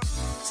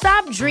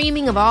 Stop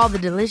dreaming of all the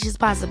delicious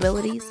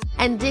possibilities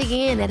and dig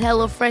in at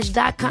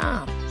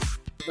HelloFresh.com.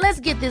 Let's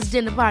get this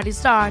dinner party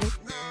started.